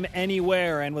 anytime,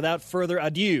 anywhere. And without further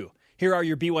ado, here are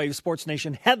your BYU Sports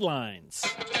Nation headlines.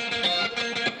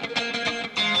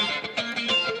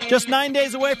 Just 9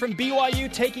 days away from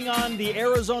BYU taking on the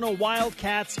Arizona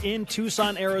Wildcats in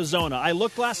Tucson, Arizona. I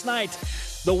looked last night.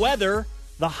 The weather,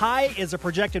 the high is a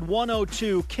projected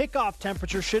 102. Kickoff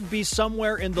temperature should be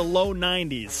somewhere in the low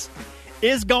 90s.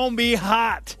 It's going to be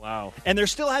hot. Wow. And there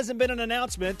still hasn't been an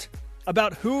announcement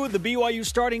about who the BYU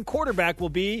starting quarterback will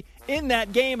be in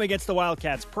that game against the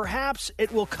Wildcats. Perhaps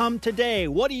it will come today.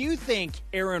 What do you think,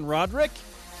 Aaron Roderick?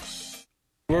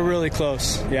 We're really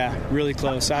close. Yeah, really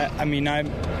close. I mean, I'm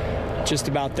just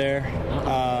about there.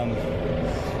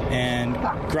 And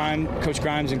Coach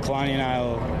Grimes and Kalani and I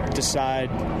will decide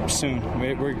soon.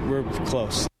 We're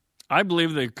close. I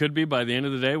believe they could be by the end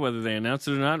of the day. Whether they announce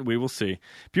it or not, we will see.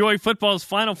 BYU football's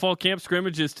final fall camp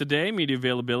scrimmage is today. Media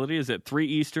availability is at 3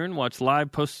 Eastern. Watch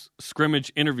live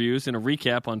post-scrimmage interviews and a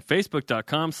recap on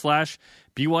Facebook.com/BYU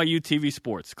TV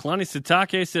Sports. Kalani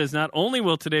Sitake says not only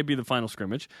will today be the final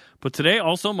scrimmage, but today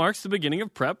also marks the beginning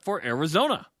of prep for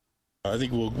Arizona. I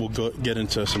think we'll get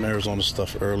into some Arizona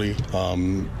stuff early,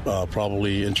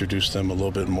 probably introduce them a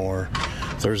little bit more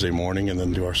Thursday morning, and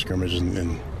then do our scrimmage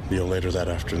and later that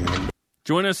afternoon.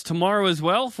 Join us tomorrow as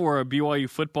well for a BYU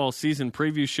football season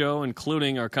preview show,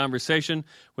 including our conversation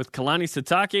with Kalani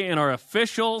Sitake and our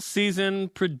official season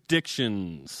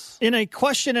predictions. In a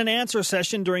question and answer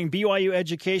session during BYU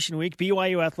Education Week,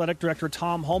 BYU Athletic Director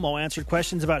Tom Homo answered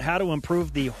questions about how to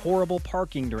improve the horrible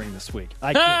parking during this week.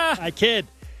 I kid.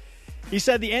 He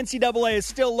said the NCAA is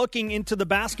still looking into the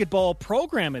basketball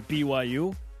program at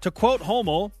BYU. To quote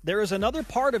Homo, there is another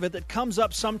part of it that comes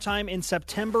up sometime in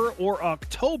September or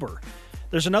October.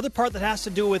 There's another part that has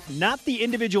to do with not the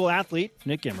individual athlete,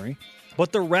 Nick Emery,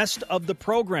 but the rest of the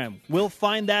program. We'll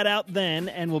find that out then,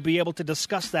 and we'll be able to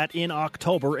discuss that in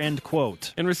October, end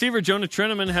quote. And receiver Jonah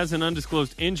Treneman has an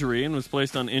undisclosed injury and was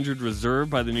placed on injured reserve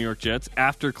by the New York Jets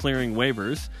after clearing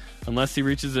waivers. Unless he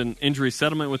reaches an injury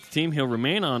settlement with the team, he'll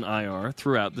remain on IR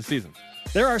throughout the season.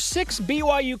 There are 6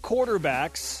 BYU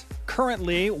quarterbacks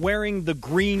currently wearing the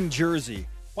green jersey.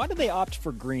 Why did they opt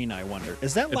for green, I wonder?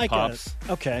 Is that like pops.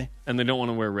 Okay. And they don't want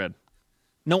to wear red.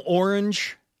 No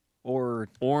orange or...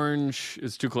 Orange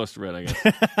is too close to red, I guess.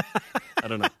 I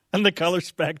don't know. On the color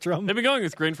spectrum. They've been going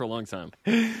with green for a long time.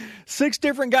 6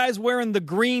 different guys wearing the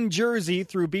green jersey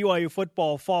through BYU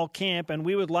football fall camp, and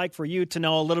we would like for you to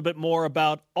know a little bit more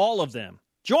about all of them.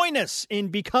 Join us in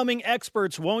becoming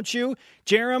experts, won't you?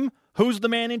 Jerem, who's the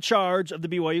man in charge of the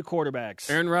BYU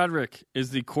quarterbacks? Aaron Roderick is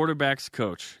the quarterback's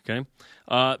coach, okay?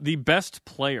 The best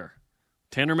player,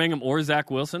 Tanner Mangum or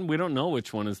Zach Wilson, we don't know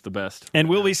which one is the best. And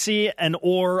will we see an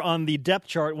or on the depth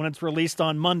chart when it's released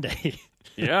on Monday?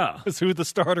 Yeah. That's who the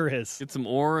starter is. Get some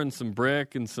ore and some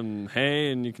brick and some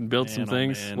hay, and you can build some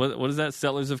things. What is that,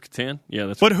 Settlers of Catan? Yeah,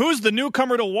 that's But who's the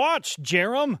newcomer to watch,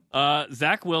 Jerem?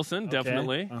 Zach Wilson,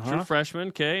 definitely. True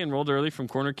freshman, enrolled early from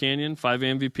Corner Canyon, 5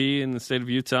 MVP in the state of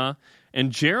Utah.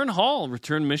 And Jaron Hall,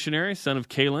 returned missionary, son of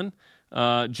Kalen.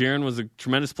 Jaron was a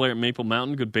tremendous player at Maple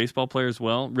Mountain, good baseball player as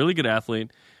well, really good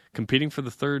athlete, competing for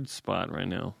the 3rd spot right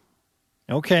now.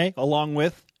 Okay, along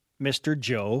with Mr.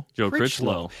 Joe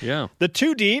Critchlow. Yeah. The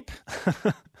 2 deep.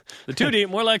 The 2 deep,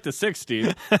 more like the 6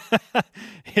 deep.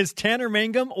 Is Tanner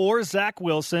Mangum or Zach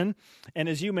Wilson. And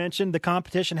as you mentioned, the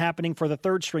competition happening for the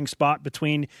 3rd string spot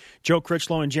between Joe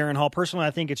Critchlow and Jaron Hall. Personally,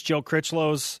 I think it's Joe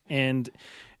Critchlow's, and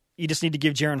you just need to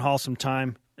give Jaron Hall some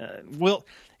time.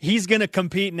 He's going to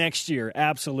compete next year,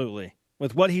 absolutely.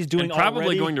 With what he's doing and probably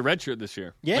already. going to redshirt this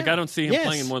year. Yeah. I don't see him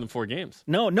playing in more than 4 games.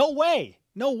 No way.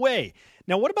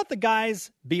 Now, what about the guys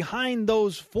behind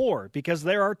those four? Because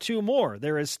there are two more.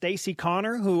 There is Stacey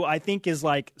Connor, who I think is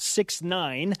like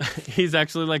 6'9". He's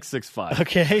actually like 6'5".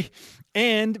 Okay.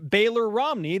 And Baylor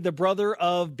Romney, the brother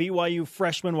of BYU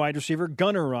freshman wide receiver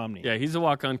Gunnar Romney. Yeah, he's a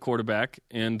walk-on quarterback,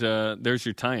 and there's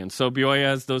your tie-in. So BYU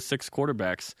has those 6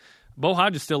 quarterbacks. Bo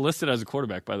Hodge is still listed as a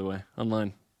quarterback, by the way,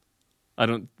 online. I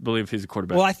don't believe he's a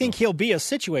quarterback. Well, I think he'll be a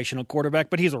situational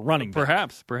quarterback, but he's a running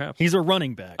back. Perhaps. He's a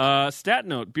running back. Stat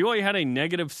note, BYU had a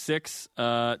 -6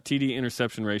 TD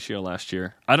interception ratio last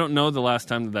year. I don't know the last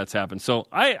time that's happened. So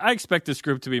I expect this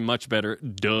group to be much better.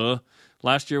 Duh.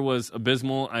 Last year was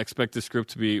abysmal. I expect this group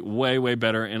to be way, way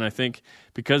better. And I think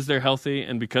because they're healthy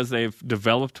and because they've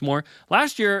developed more.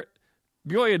 Last year,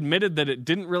 BYU admitted that it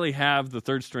didn't really have the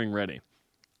third string ready.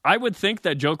 I would think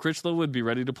that Joe Critchlow would be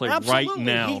ready to play right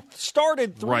now. He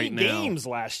started 3 right games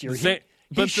last year.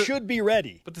 He should be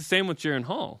ready. But the same with Jaron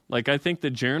Hall. Like, I think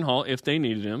that Jaron Hall, if they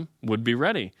needed him, would be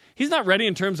ready. He's not ready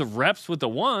in terms of reps with the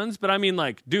ones, but I mean,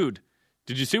 like, dude,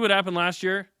 did you see what happened last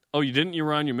year? Oh, you didn't? You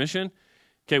were on your mission?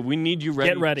 Okay, we need you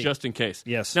ready, Get ready just in case.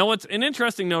 Yes. Now, what's an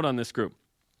interesting note on this group?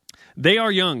 They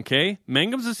are young, okay?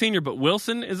 Mangum's a senior, but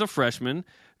Wilson is a freshman.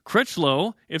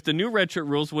 Critchlow, if the new redshirt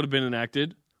rules would have been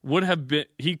enacted,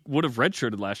 he would have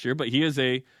redshirted last year, but he is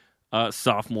a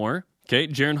sophomore. Okay,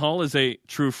 Jaron Hall is a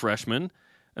true freshman,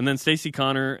 and then Stacey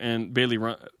Connor and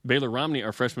Baylor Romney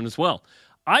are freshmen as well.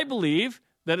 I believe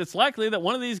that it's likely that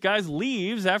one of these guys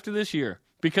leaves after this year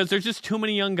because there's just too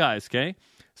many young guys. Okay,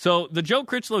 so the Joe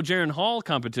Critchlow Jaron Hall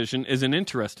competition is an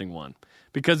interesting one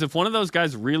because if one of those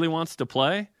guys really wants to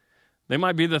play, they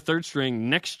might be the third string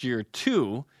next year,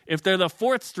 too, if they're the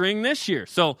fourth string this year.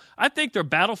 So I think their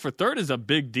battle for third is a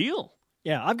big deal.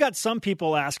 Yeah, I've got some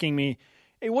people asking me,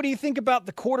 hey, what do you think about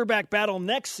the quarterback battle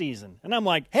next season? And I'm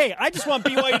like, hey, I just want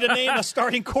BYU to name a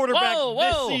starting quarterback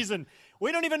this season.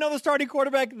 We don't even know the starting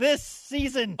quarterback this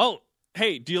season. Oh,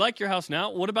 hey, do you like your house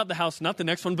now? What about the house, not the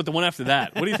next one, but the one after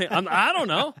that? What do you think? I don't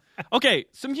know. Okay,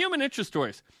 some human interest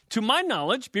stories. To my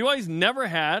knowledge, BYU's never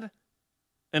had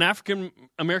an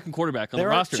African-American quarterback on the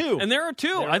roster. There are two. And there are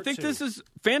two. I think this is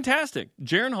fantastic.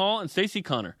 Jaron Hall and Stacey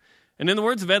Connor. And in the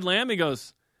words of Ed Lamb, he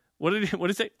goes, what did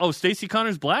he say? Oh, Stacey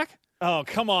Connor's black? Oh,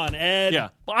 come on, Ed.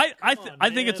 Yeah. Well, I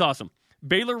think it's awesome.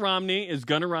 Baylor Romney is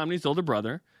Gunnar Romney's older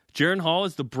brother. Jaron Hall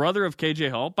is the brother of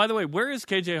KJ Hall. By the way, where is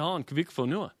KJ Hall and Kavika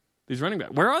Fonua? These running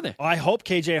backs. Where are they? I hope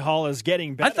KJ Hall is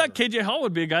getting better. I thought KJ Hall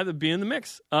would be a guy that would be in the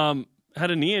mix. Had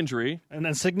a knee injury. And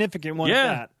a significant one at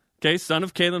that. Okay, son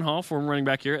of Kalen Hall, former running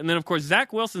back here. And then, of course,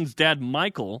 Zach Wilson's dad,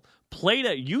 Michael, played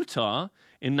at Utah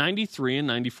in 93 and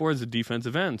 94 as a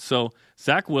defensive end. So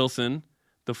Zach Wilson,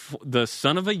 the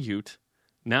son of a Ute,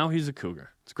 now he's a Cougar.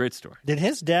 It's a great story. Did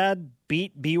his dad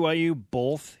beat BYU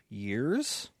both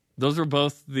years? Those were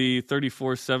both the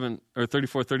 34-7 or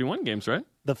 34-31 games, right?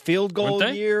 The field goal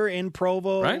year in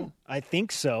Provo, right? I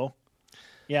think so.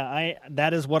 Yeah,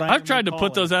 that is what I've tried to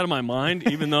put those out of my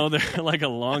mind, even though they're like a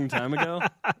long time ago,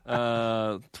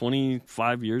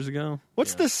 25 years ago.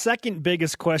 What's the second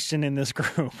biggest question in this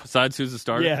group? Besides who's the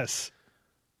starter? Yes.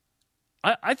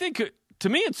 I think, to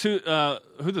me, it's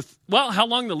how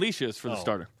long the leash is for the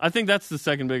starter. I think that's the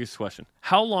second biggest question.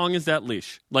 How long is that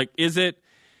leash? Like, is it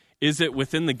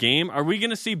within the game? Are we going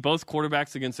to see both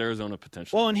quarterbacks against Arizona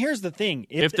potentially? Well, and here's the thing.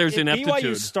 If there's ineptitude.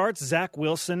 BYU starts Zach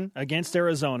Wilson against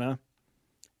Arizona,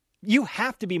 you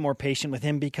have to be more patient with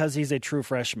him because he's a true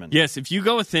freshman. Yes, if you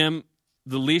go with him,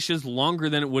 the leash is longer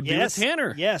than it would be with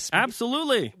Tanner. Yes.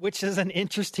 Absolutely. Which is an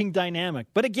interesting dynamic.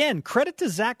 But again, credit to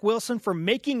Zach Wilson for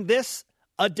making this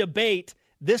a debate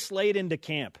this late into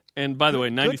camp. And by the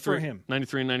way, 93 him.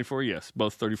 93 and 94, yes,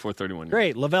 both 34-31.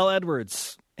 Great. Lavelle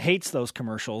Edwards hates those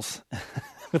commercials.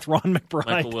 With Ron McBride.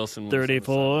 Michael Wilson.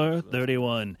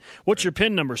 34-31. What's your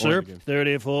PIN number, sir?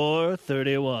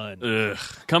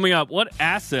 34-31. Coming up, what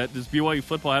asset does BYU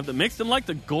football have that makes them like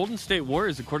the Golden State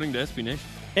Warriors, according to SB Nation?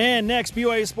 And next,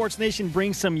 BYU Sports Nation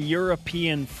brings some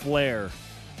European flair.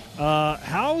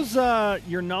 How's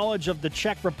your knowledge of the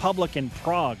Czech Republic and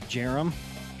Prague, Jerem?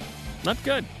 Not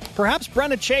good. Perhaps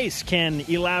Brenna Chase can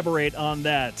elaborate on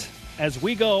that as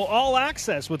we go all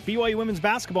access with BYU women's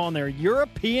basketball on their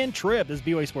European trip. This is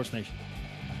BYU Sports Nation.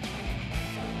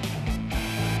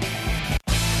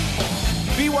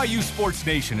 BYU Sports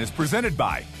Nation is presented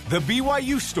by The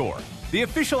BYU Store, the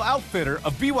official outfitter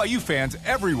of BYU fans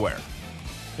everywhere.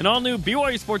 An all-new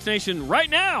BYU Sports Nation right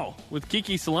now with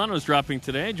Kiki Solano's dropping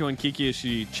today. Join Kiki as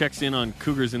she checks in on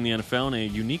Cougars in the NFL and a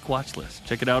unique watch list.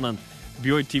 Check it out on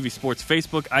BYU TV Sports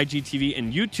Facebook, IGTV,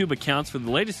 and YouTube accounts for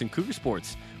the latest in Cougar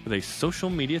sports with a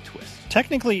social media twist.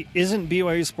 Technically, isn't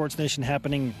BYU Sports Nation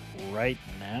happening right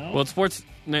now? Well, it's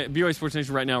BYU Sports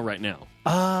Nation right now.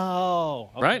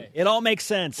 Oh, okay. Right? It all makes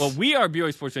sense. Well, we are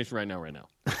BYU Sports Nation right now.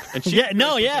 And she's yeah,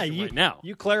 no, BYU Sports yeah, Nation you, right now.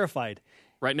 you clarified.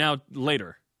 Right now,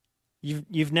 later.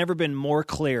 You've never been more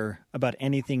clear about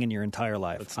anything in your entire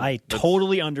life. I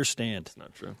totally understand. That's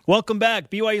not true. Welcome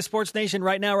back, BYU Sports Nation.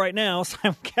 Right now,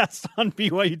 simulcast on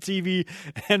BYU TV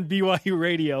and BYU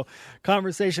Radio.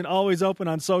 Conversation always open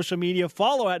on social media.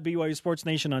 Follow at BYU Sports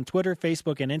Nation on Twitter,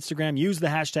 Facebook, and Instagram. Use the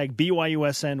hashtag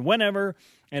BYUSN whenever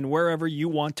and wherever you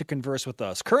want to converse with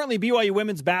us. Currently, BYU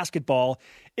women's basketball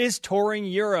is touring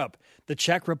Europe, the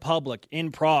Czech Republic,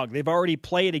 in Prague. They've already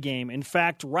played a game. In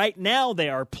fact, right now they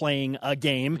are playing a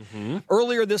game. Mm-hmm.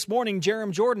 Earlier this morning,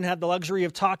 Jerem Jordan had the luxury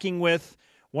of talking with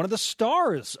one of the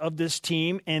stars of this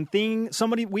team and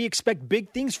somebody we expect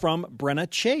big things from, Brenna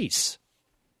Chase.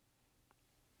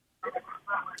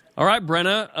 All right,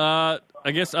 Brenna,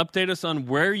 I guess update us on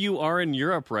where you are in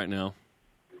Europe right now.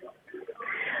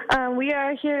 We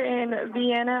are here in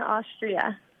Vienna,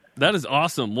 Austria. That is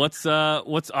awesome. What's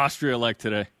Austria like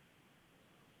today?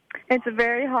 It's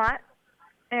very hot,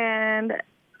 and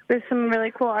there's some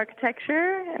really cool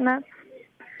architecture, and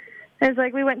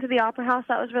we went to the Opera House.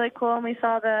 That was really cool, and we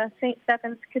saw the St.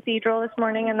 Stephen's Cathedral this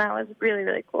morning, and that was really,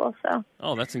 really cool. So,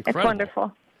 that's incredible. It's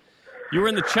wonderful. You were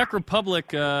in the Czech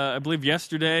Republic, I believe,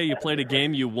 yesterday. You played a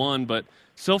game, you won, but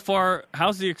so far,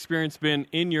 how's the experience been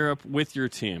in Europe with your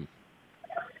team?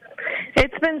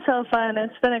 It's been so fun.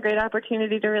 It's been a great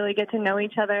opportunity to really get to know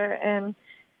each other, and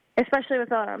especially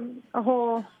with a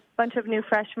whole bunch of new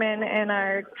freshmen and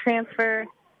our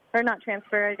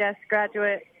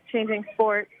graduate changing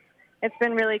sports. It's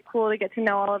been really cool to get to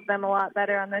know all of them a lot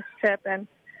better on this trip and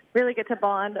really get to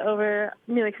bond over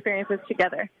new experiences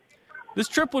together. This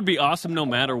trip would be awesome no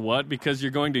matter what because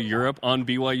you're going to Europe on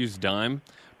BYU's dime.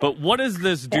 But what does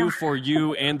this do for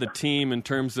you and the team in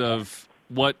terms of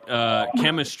what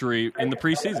chemistry in the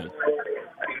preseason?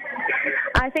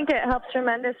 I think it helps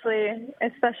tremendously,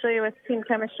 especially with team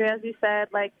chemistry, as you said,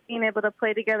 like being able to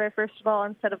play together, first of all,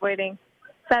 instead of waiting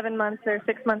 7 months or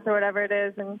 6 months or whatever it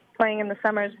is, and playing in the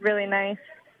summer is really nice,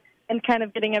 and kind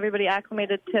of getting everybody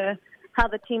acclimated to how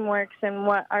the team works and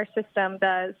what our system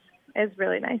does is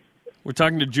really nice. We're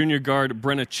talking to junior guard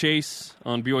Brenna Chase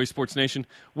on BYU Sports Nation.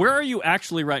 Where are you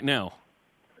actually right now?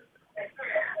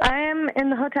 I am in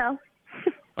the hotel.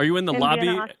 Are you in the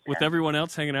lobby with everyone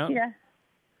else hanging out? Yeah.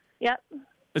 Yep.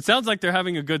 It sounds like they're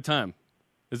having a good time.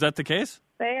 Is that the case?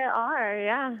 They are,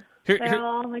 yeah. They're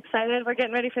all excited. We're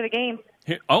getting ready for the game.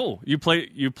 You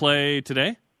play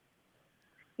today?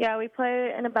 Yeah, we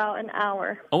play in about an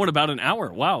hour. Oh, in about an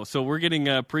hour. Wow. So we're getting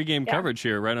pregame coverage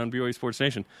here right on BYU Sports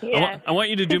Nation. Yeah. I want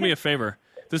you to do me a favor.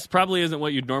 This probably isn't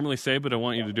what you'd normally say, but I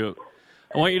want you to do it.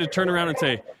 I want you to turn around and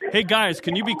say, hey, guys,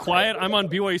 can you be quiet? I'm on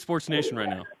BYU Sports Nation right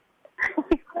now.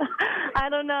 I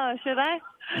don't know. Should I?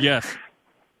 Yes.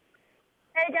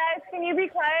 Hey, guys, can you be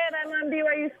quiet? I'm on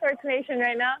BYU Sports Nation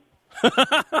right now.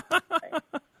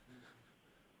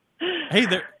 Hey,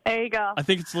 there you go. I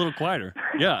think it's a little quieter.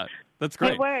 Yeah, that's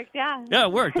great. It worked, yeah. Yeah,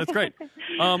 it worked. That's great.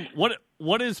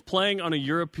 What is playing on a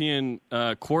European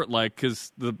court like?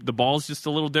 Because the ball's just a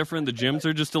little different. The gyms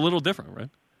are just a little different, right?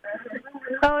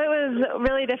 Oh, it was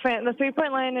really different. The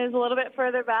three-point line is a little bit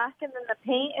further back, and then the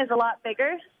paint is a lot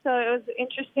bigger. So it was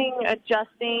interesting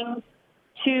adjusting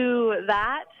to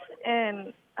that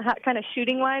and kind of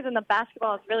shooting-wise, and the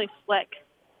basketball is really slick.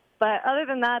 But other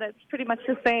than that, it's pretty much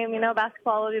the same.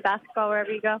 Basketball will be basketball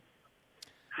wherever you go.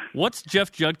 What's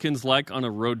Jeff Judkins like on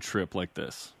a road trip like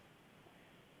this?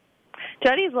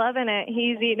 Juddy's loving it.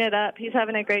 He's eating it up. He's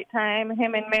having a great time.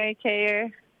 Him and Mary Kay are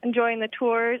enjoying the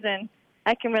tours, and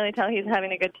I can really tell he's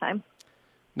having a good time.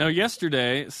 Now,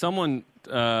 yesterday, someone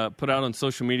put out on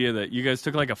social media that you guys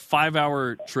took like a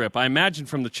 5-hour trip, I imagine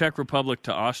from the Czech Republic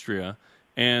to Austria.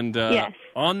 And yes.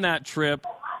 On that trip,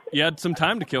 you had some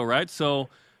time to kill, right? So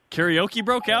karaoke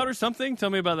broke out or something? Tell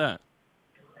me about that.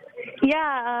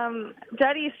 Yeah,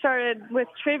 Juddy started with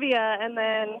trivia and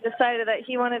then decided that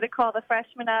he wanted to call the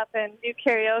freshmen up and do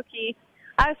karaoke.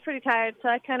 I was pretty tired, so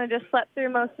I kind of just slept through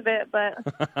most of it. But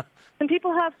some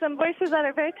people have some voices that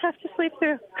are very tough to sleep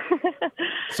through.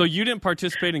 So you didn't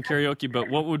participate in karaoke, but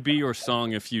what would be your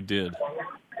song if you did?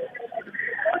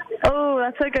 Oh,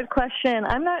 that's a good question.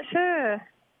 I'm not sure.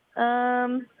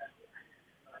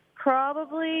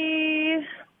 Probably,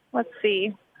 let's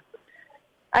see.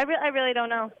 I really don't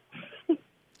know.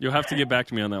 You'll have to get back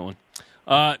to me on that one.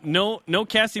 No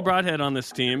Cassie Broadhead on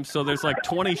this team, so there's like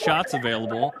 20 shots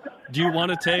available. Do you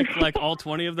want to take like all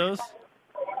 20 of those?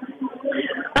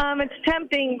 It's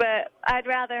tempting, but I'd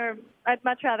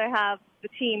much rather have the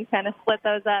team kind of split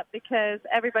those up because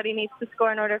everybody needs to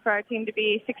score in order for our team to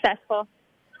be successful.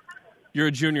 You're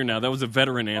a junior now. That was a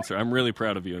veteran answer. I'm really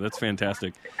proud of you. That's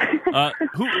fantastic.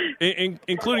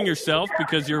 Including yourself,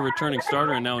 because you're a returning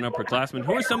starter and now an upperclassman,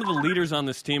 who are some of the leaders on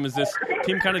this team as this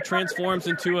team kind of transforms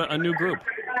into a new group?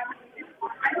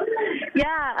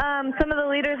 Yeah, some of the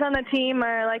leaders on the team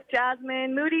are like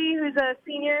Jasmine Moody, who's a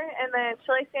senior, and then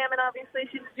Chile Salmon, obviously,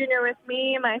 she's a junior with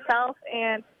me, myself,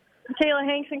 and Kayla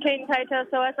Hanks and Kaden Taito.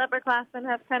 So us upperclassmen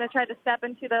have kind of tried to step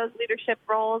into those leadership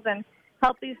roles and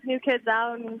help these new kids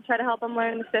out and try to help them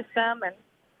learn the system and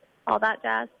all that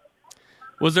jazz.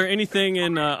 Was there anything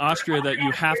in Austria that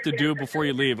you have to do before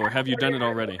you leave, or have you done it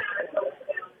already?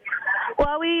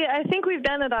 Well, I think we've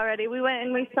done it already. We went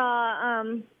and we saw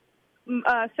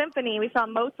symphony. We saw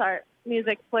Mozart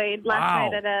music played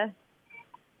last night at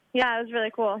it was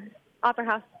really cool. Opera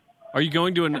House. Are you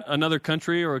going to another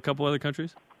country or a couple other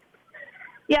countries?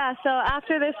 Yeah, so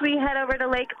after this we head over to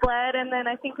Lake Bled, and then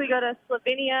I think we go to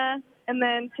Slovenia, and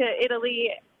then to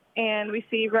Italy, and we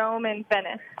see Rome and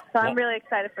Venice. So I'm really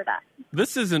excited for that.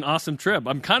 This is an awesome trip.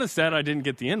 I'm kind of sad I didn't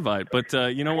get the invite, but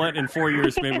you know what? In 4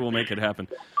 years, maybe we'll make it happen.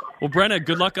 Well, Brenna,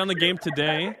 good luck on the game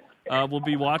today. We'll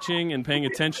be watching and paying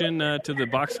attention to the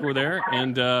box score there,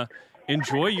 and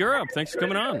enjoy Europe. Thanks for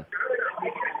coming on.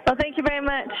 Well, thank you very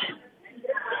much.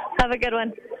 Have a good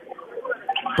one.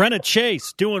 Brenna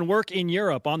Chase doing work in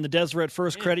Europe on the Deseret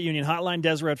First Credit Union Hotline.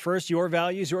 Deseret First, your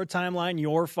values, your timeline,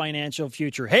 your financial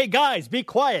future. Hey, guys, be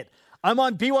quiet. I'm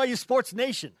on BYU Sports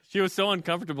Nation. She was so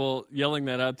uncomfortable yelling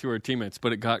that out to her teammates,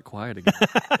 but it got quiet again.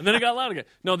 And then it got loud again.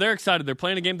 No, they're excited. They're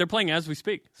playing a game. They're playing as we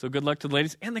speak. So good luck to the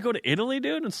ladies. And they go to Italy,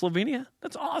 dude, and Slovenia.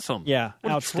 That's awesome. Yeah,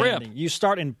 what outstanding. A trip. You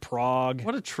start in Prague.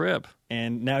 What a trip.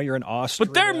 And now you're in Austria.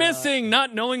 But they're missing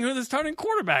not knowing who the starting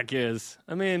quarterback is.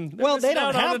 I mean, well, they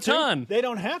don't have a ton. They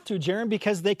don't have to, Jaron,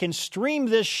 because they can stream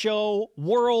this show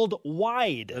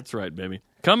worldwide. That's right, baby.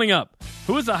 Coming up,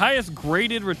 who is the highest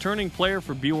graded returning player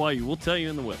for BYU? We'll tell you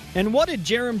in the whip. And what did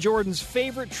Jarom Jordan's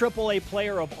favorite AAA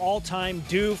player of all time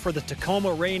do for the Tacoma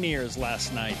Rainiers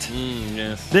last night?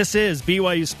 Yes. This is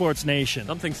BYU Sports Nation.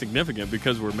 Something significant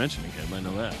because we're mentioning him. I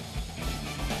know that.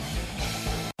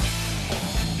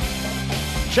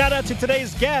 Shout out to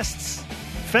today's guests,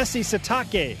 Fesi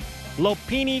Satake,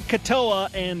 Lopini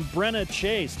Katoa, and Brenna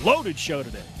Chase. Loaded show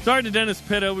today. Sorry to Dennis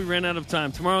Pitta. We ran out of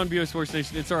time. Tomorrow on BYU Sports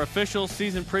Nation, it's our official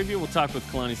season preview. We'll talk with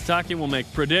Kalani Satake. We'll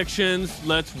make predictions.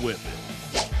 Let's whip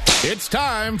it. It's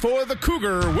time for the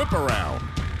Cougar Whip Around.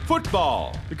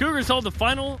 Football. The Cougars hold the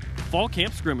final fall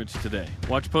camp scrimmage today.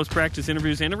 Watch post-practice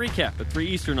interviews and a recap at 3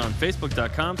 Eastern on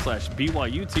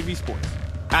Facebook.com/BYU TV Sports.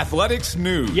 Athletics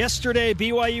news. Yesterday,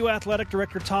 BYU Athletic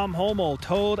Director Tom Holmoe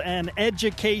told an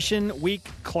Education Week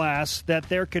class that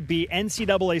there could be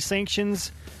NCAA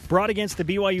sanctions brought against the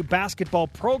BYU basketball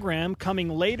program coming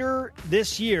later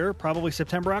this year, probably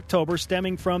September, October,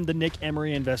 stemming from the Nick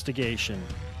Emery investigation.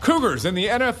 Cougars in the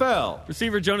NFL.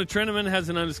 Receiver Jonah Treneman has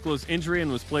an undisclosed injury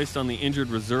and was placed on the injured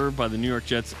reserve by the New York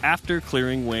Jets after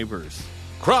clearing waivers.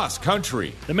 Cross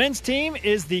country. The men's team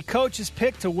is the coach's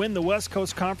pick to win the West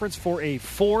Coast Conference for a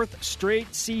fourth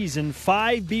straight season.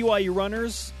 5 BYU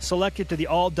runners selected to the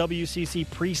All-WCC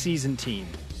preseason team.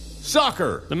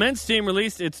 Soccer. The men's team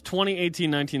released its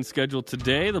 2018-19 schedule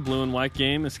today. The blue and white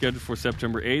game is scheduled for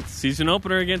September 8th. Season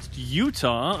opener against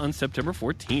Utah on September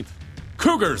 14th.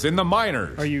 Cougars in the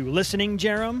minors. Are you listening,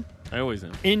 Jarom? I always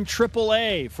am. In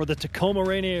AAA for the Tacoma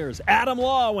Rainiers, Adam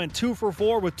Law went 2 for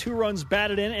 4 with 2 runs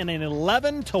batted in and an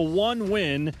 11-1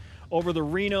 win over the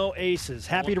Reno Aces.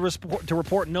 Happy to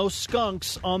report no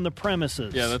skunks on the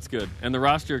premises. Yeah, that's good. And the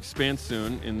roster expands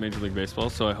soon in Major League Baseball,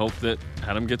 so I hope that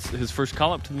Adam gets his first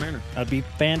call-up to the Mariners. That'd be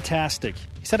fantastic.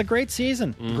 He's had a great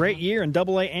season, great year in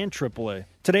AA and AAA.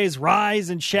 Today's Rise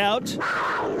and Shout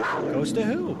goes to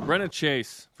who? Brenna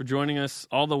Chase for joining us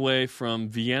all the way from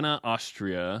Vienna,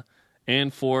 Austria,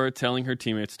 and for telling her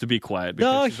teammates to be quiet.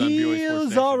 The she's on BYU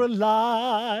Heels are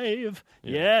alive.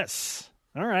 Yeah. Yes.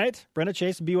 All right. Brenna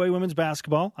Chase, BYU women's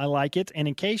basketball. I like it. And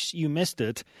in case you missed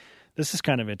it, this is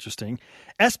kind of interesting.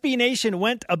 SB Nation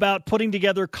went about putting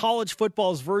together college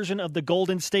football's version of the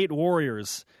Golden State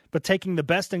Warriors, but taking the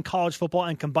best in college football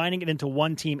and combining it into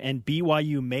one team, and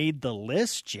BYU made the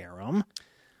list, Jarom.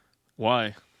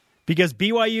 Why? Because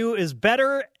BYU is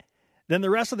better than the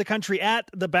rest of the country at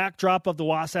the backdrop of the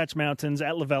Wasatch Mountains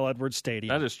at LaVell Edwards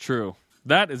Stadium. That is true.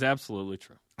 That is absolutely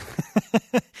true.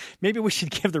 Maybe we should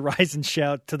give the Rise and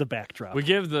Shout to the backdrop. We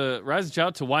give the Rise and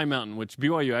Shout to Y Mountain, which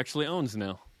BYU actually owns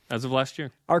now, as of last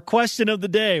year. Our question of the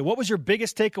day, what was your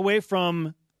biggest takeaway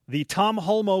from the Tom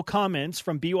Holmoe comments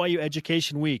from BYU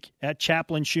Education Week? At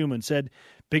Chaplain Schumann said,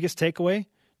 biggest takeaway?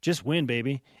 Just win,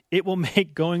 baby. It will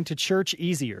make going to church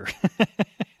easier.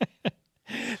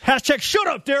 Hashtag shut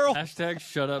up, Daryl. Hashtag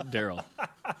shut up, Daryl.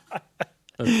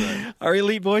 right. Our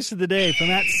elite voice of the day from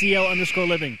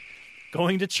 @CL_living.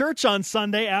 Going to church on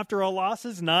Sunday after a loss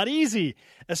is not easy,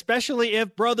 especially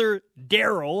if brother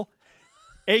Daryl,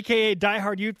 a.k.a.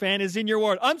 diehard Ute fan, is in your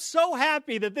ward. I'm so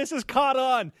happy that this is caught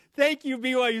on. Thank you,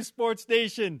 BYU Sports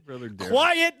Nation. Brother Daryl.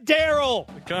 Quiet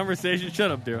Daryl. The conversation,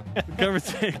 shut up, Daryl.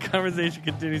 The conversation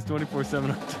continues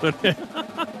 24/7 on Twitter,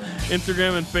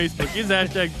 Instagram, and Facebook. Use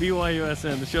hashtag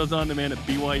BYUSN. The show's on demand at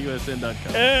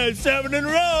BYUSN.com. And 7 in a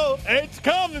row. It's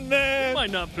coming, man. You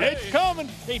might not play. It's coming.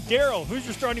 Hey, Daryl, who's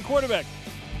your starting quarterback?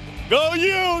 Go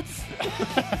Utes!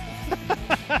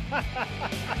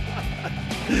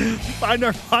 Find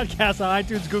our podcast on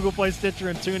iTunes, Google Play, Stitcher,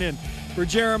 and TuneIn. For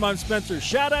Jeremy, I'm Spencer.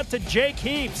 Shout out to Jake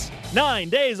Heaps. 9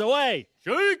 days away.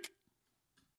 Jake!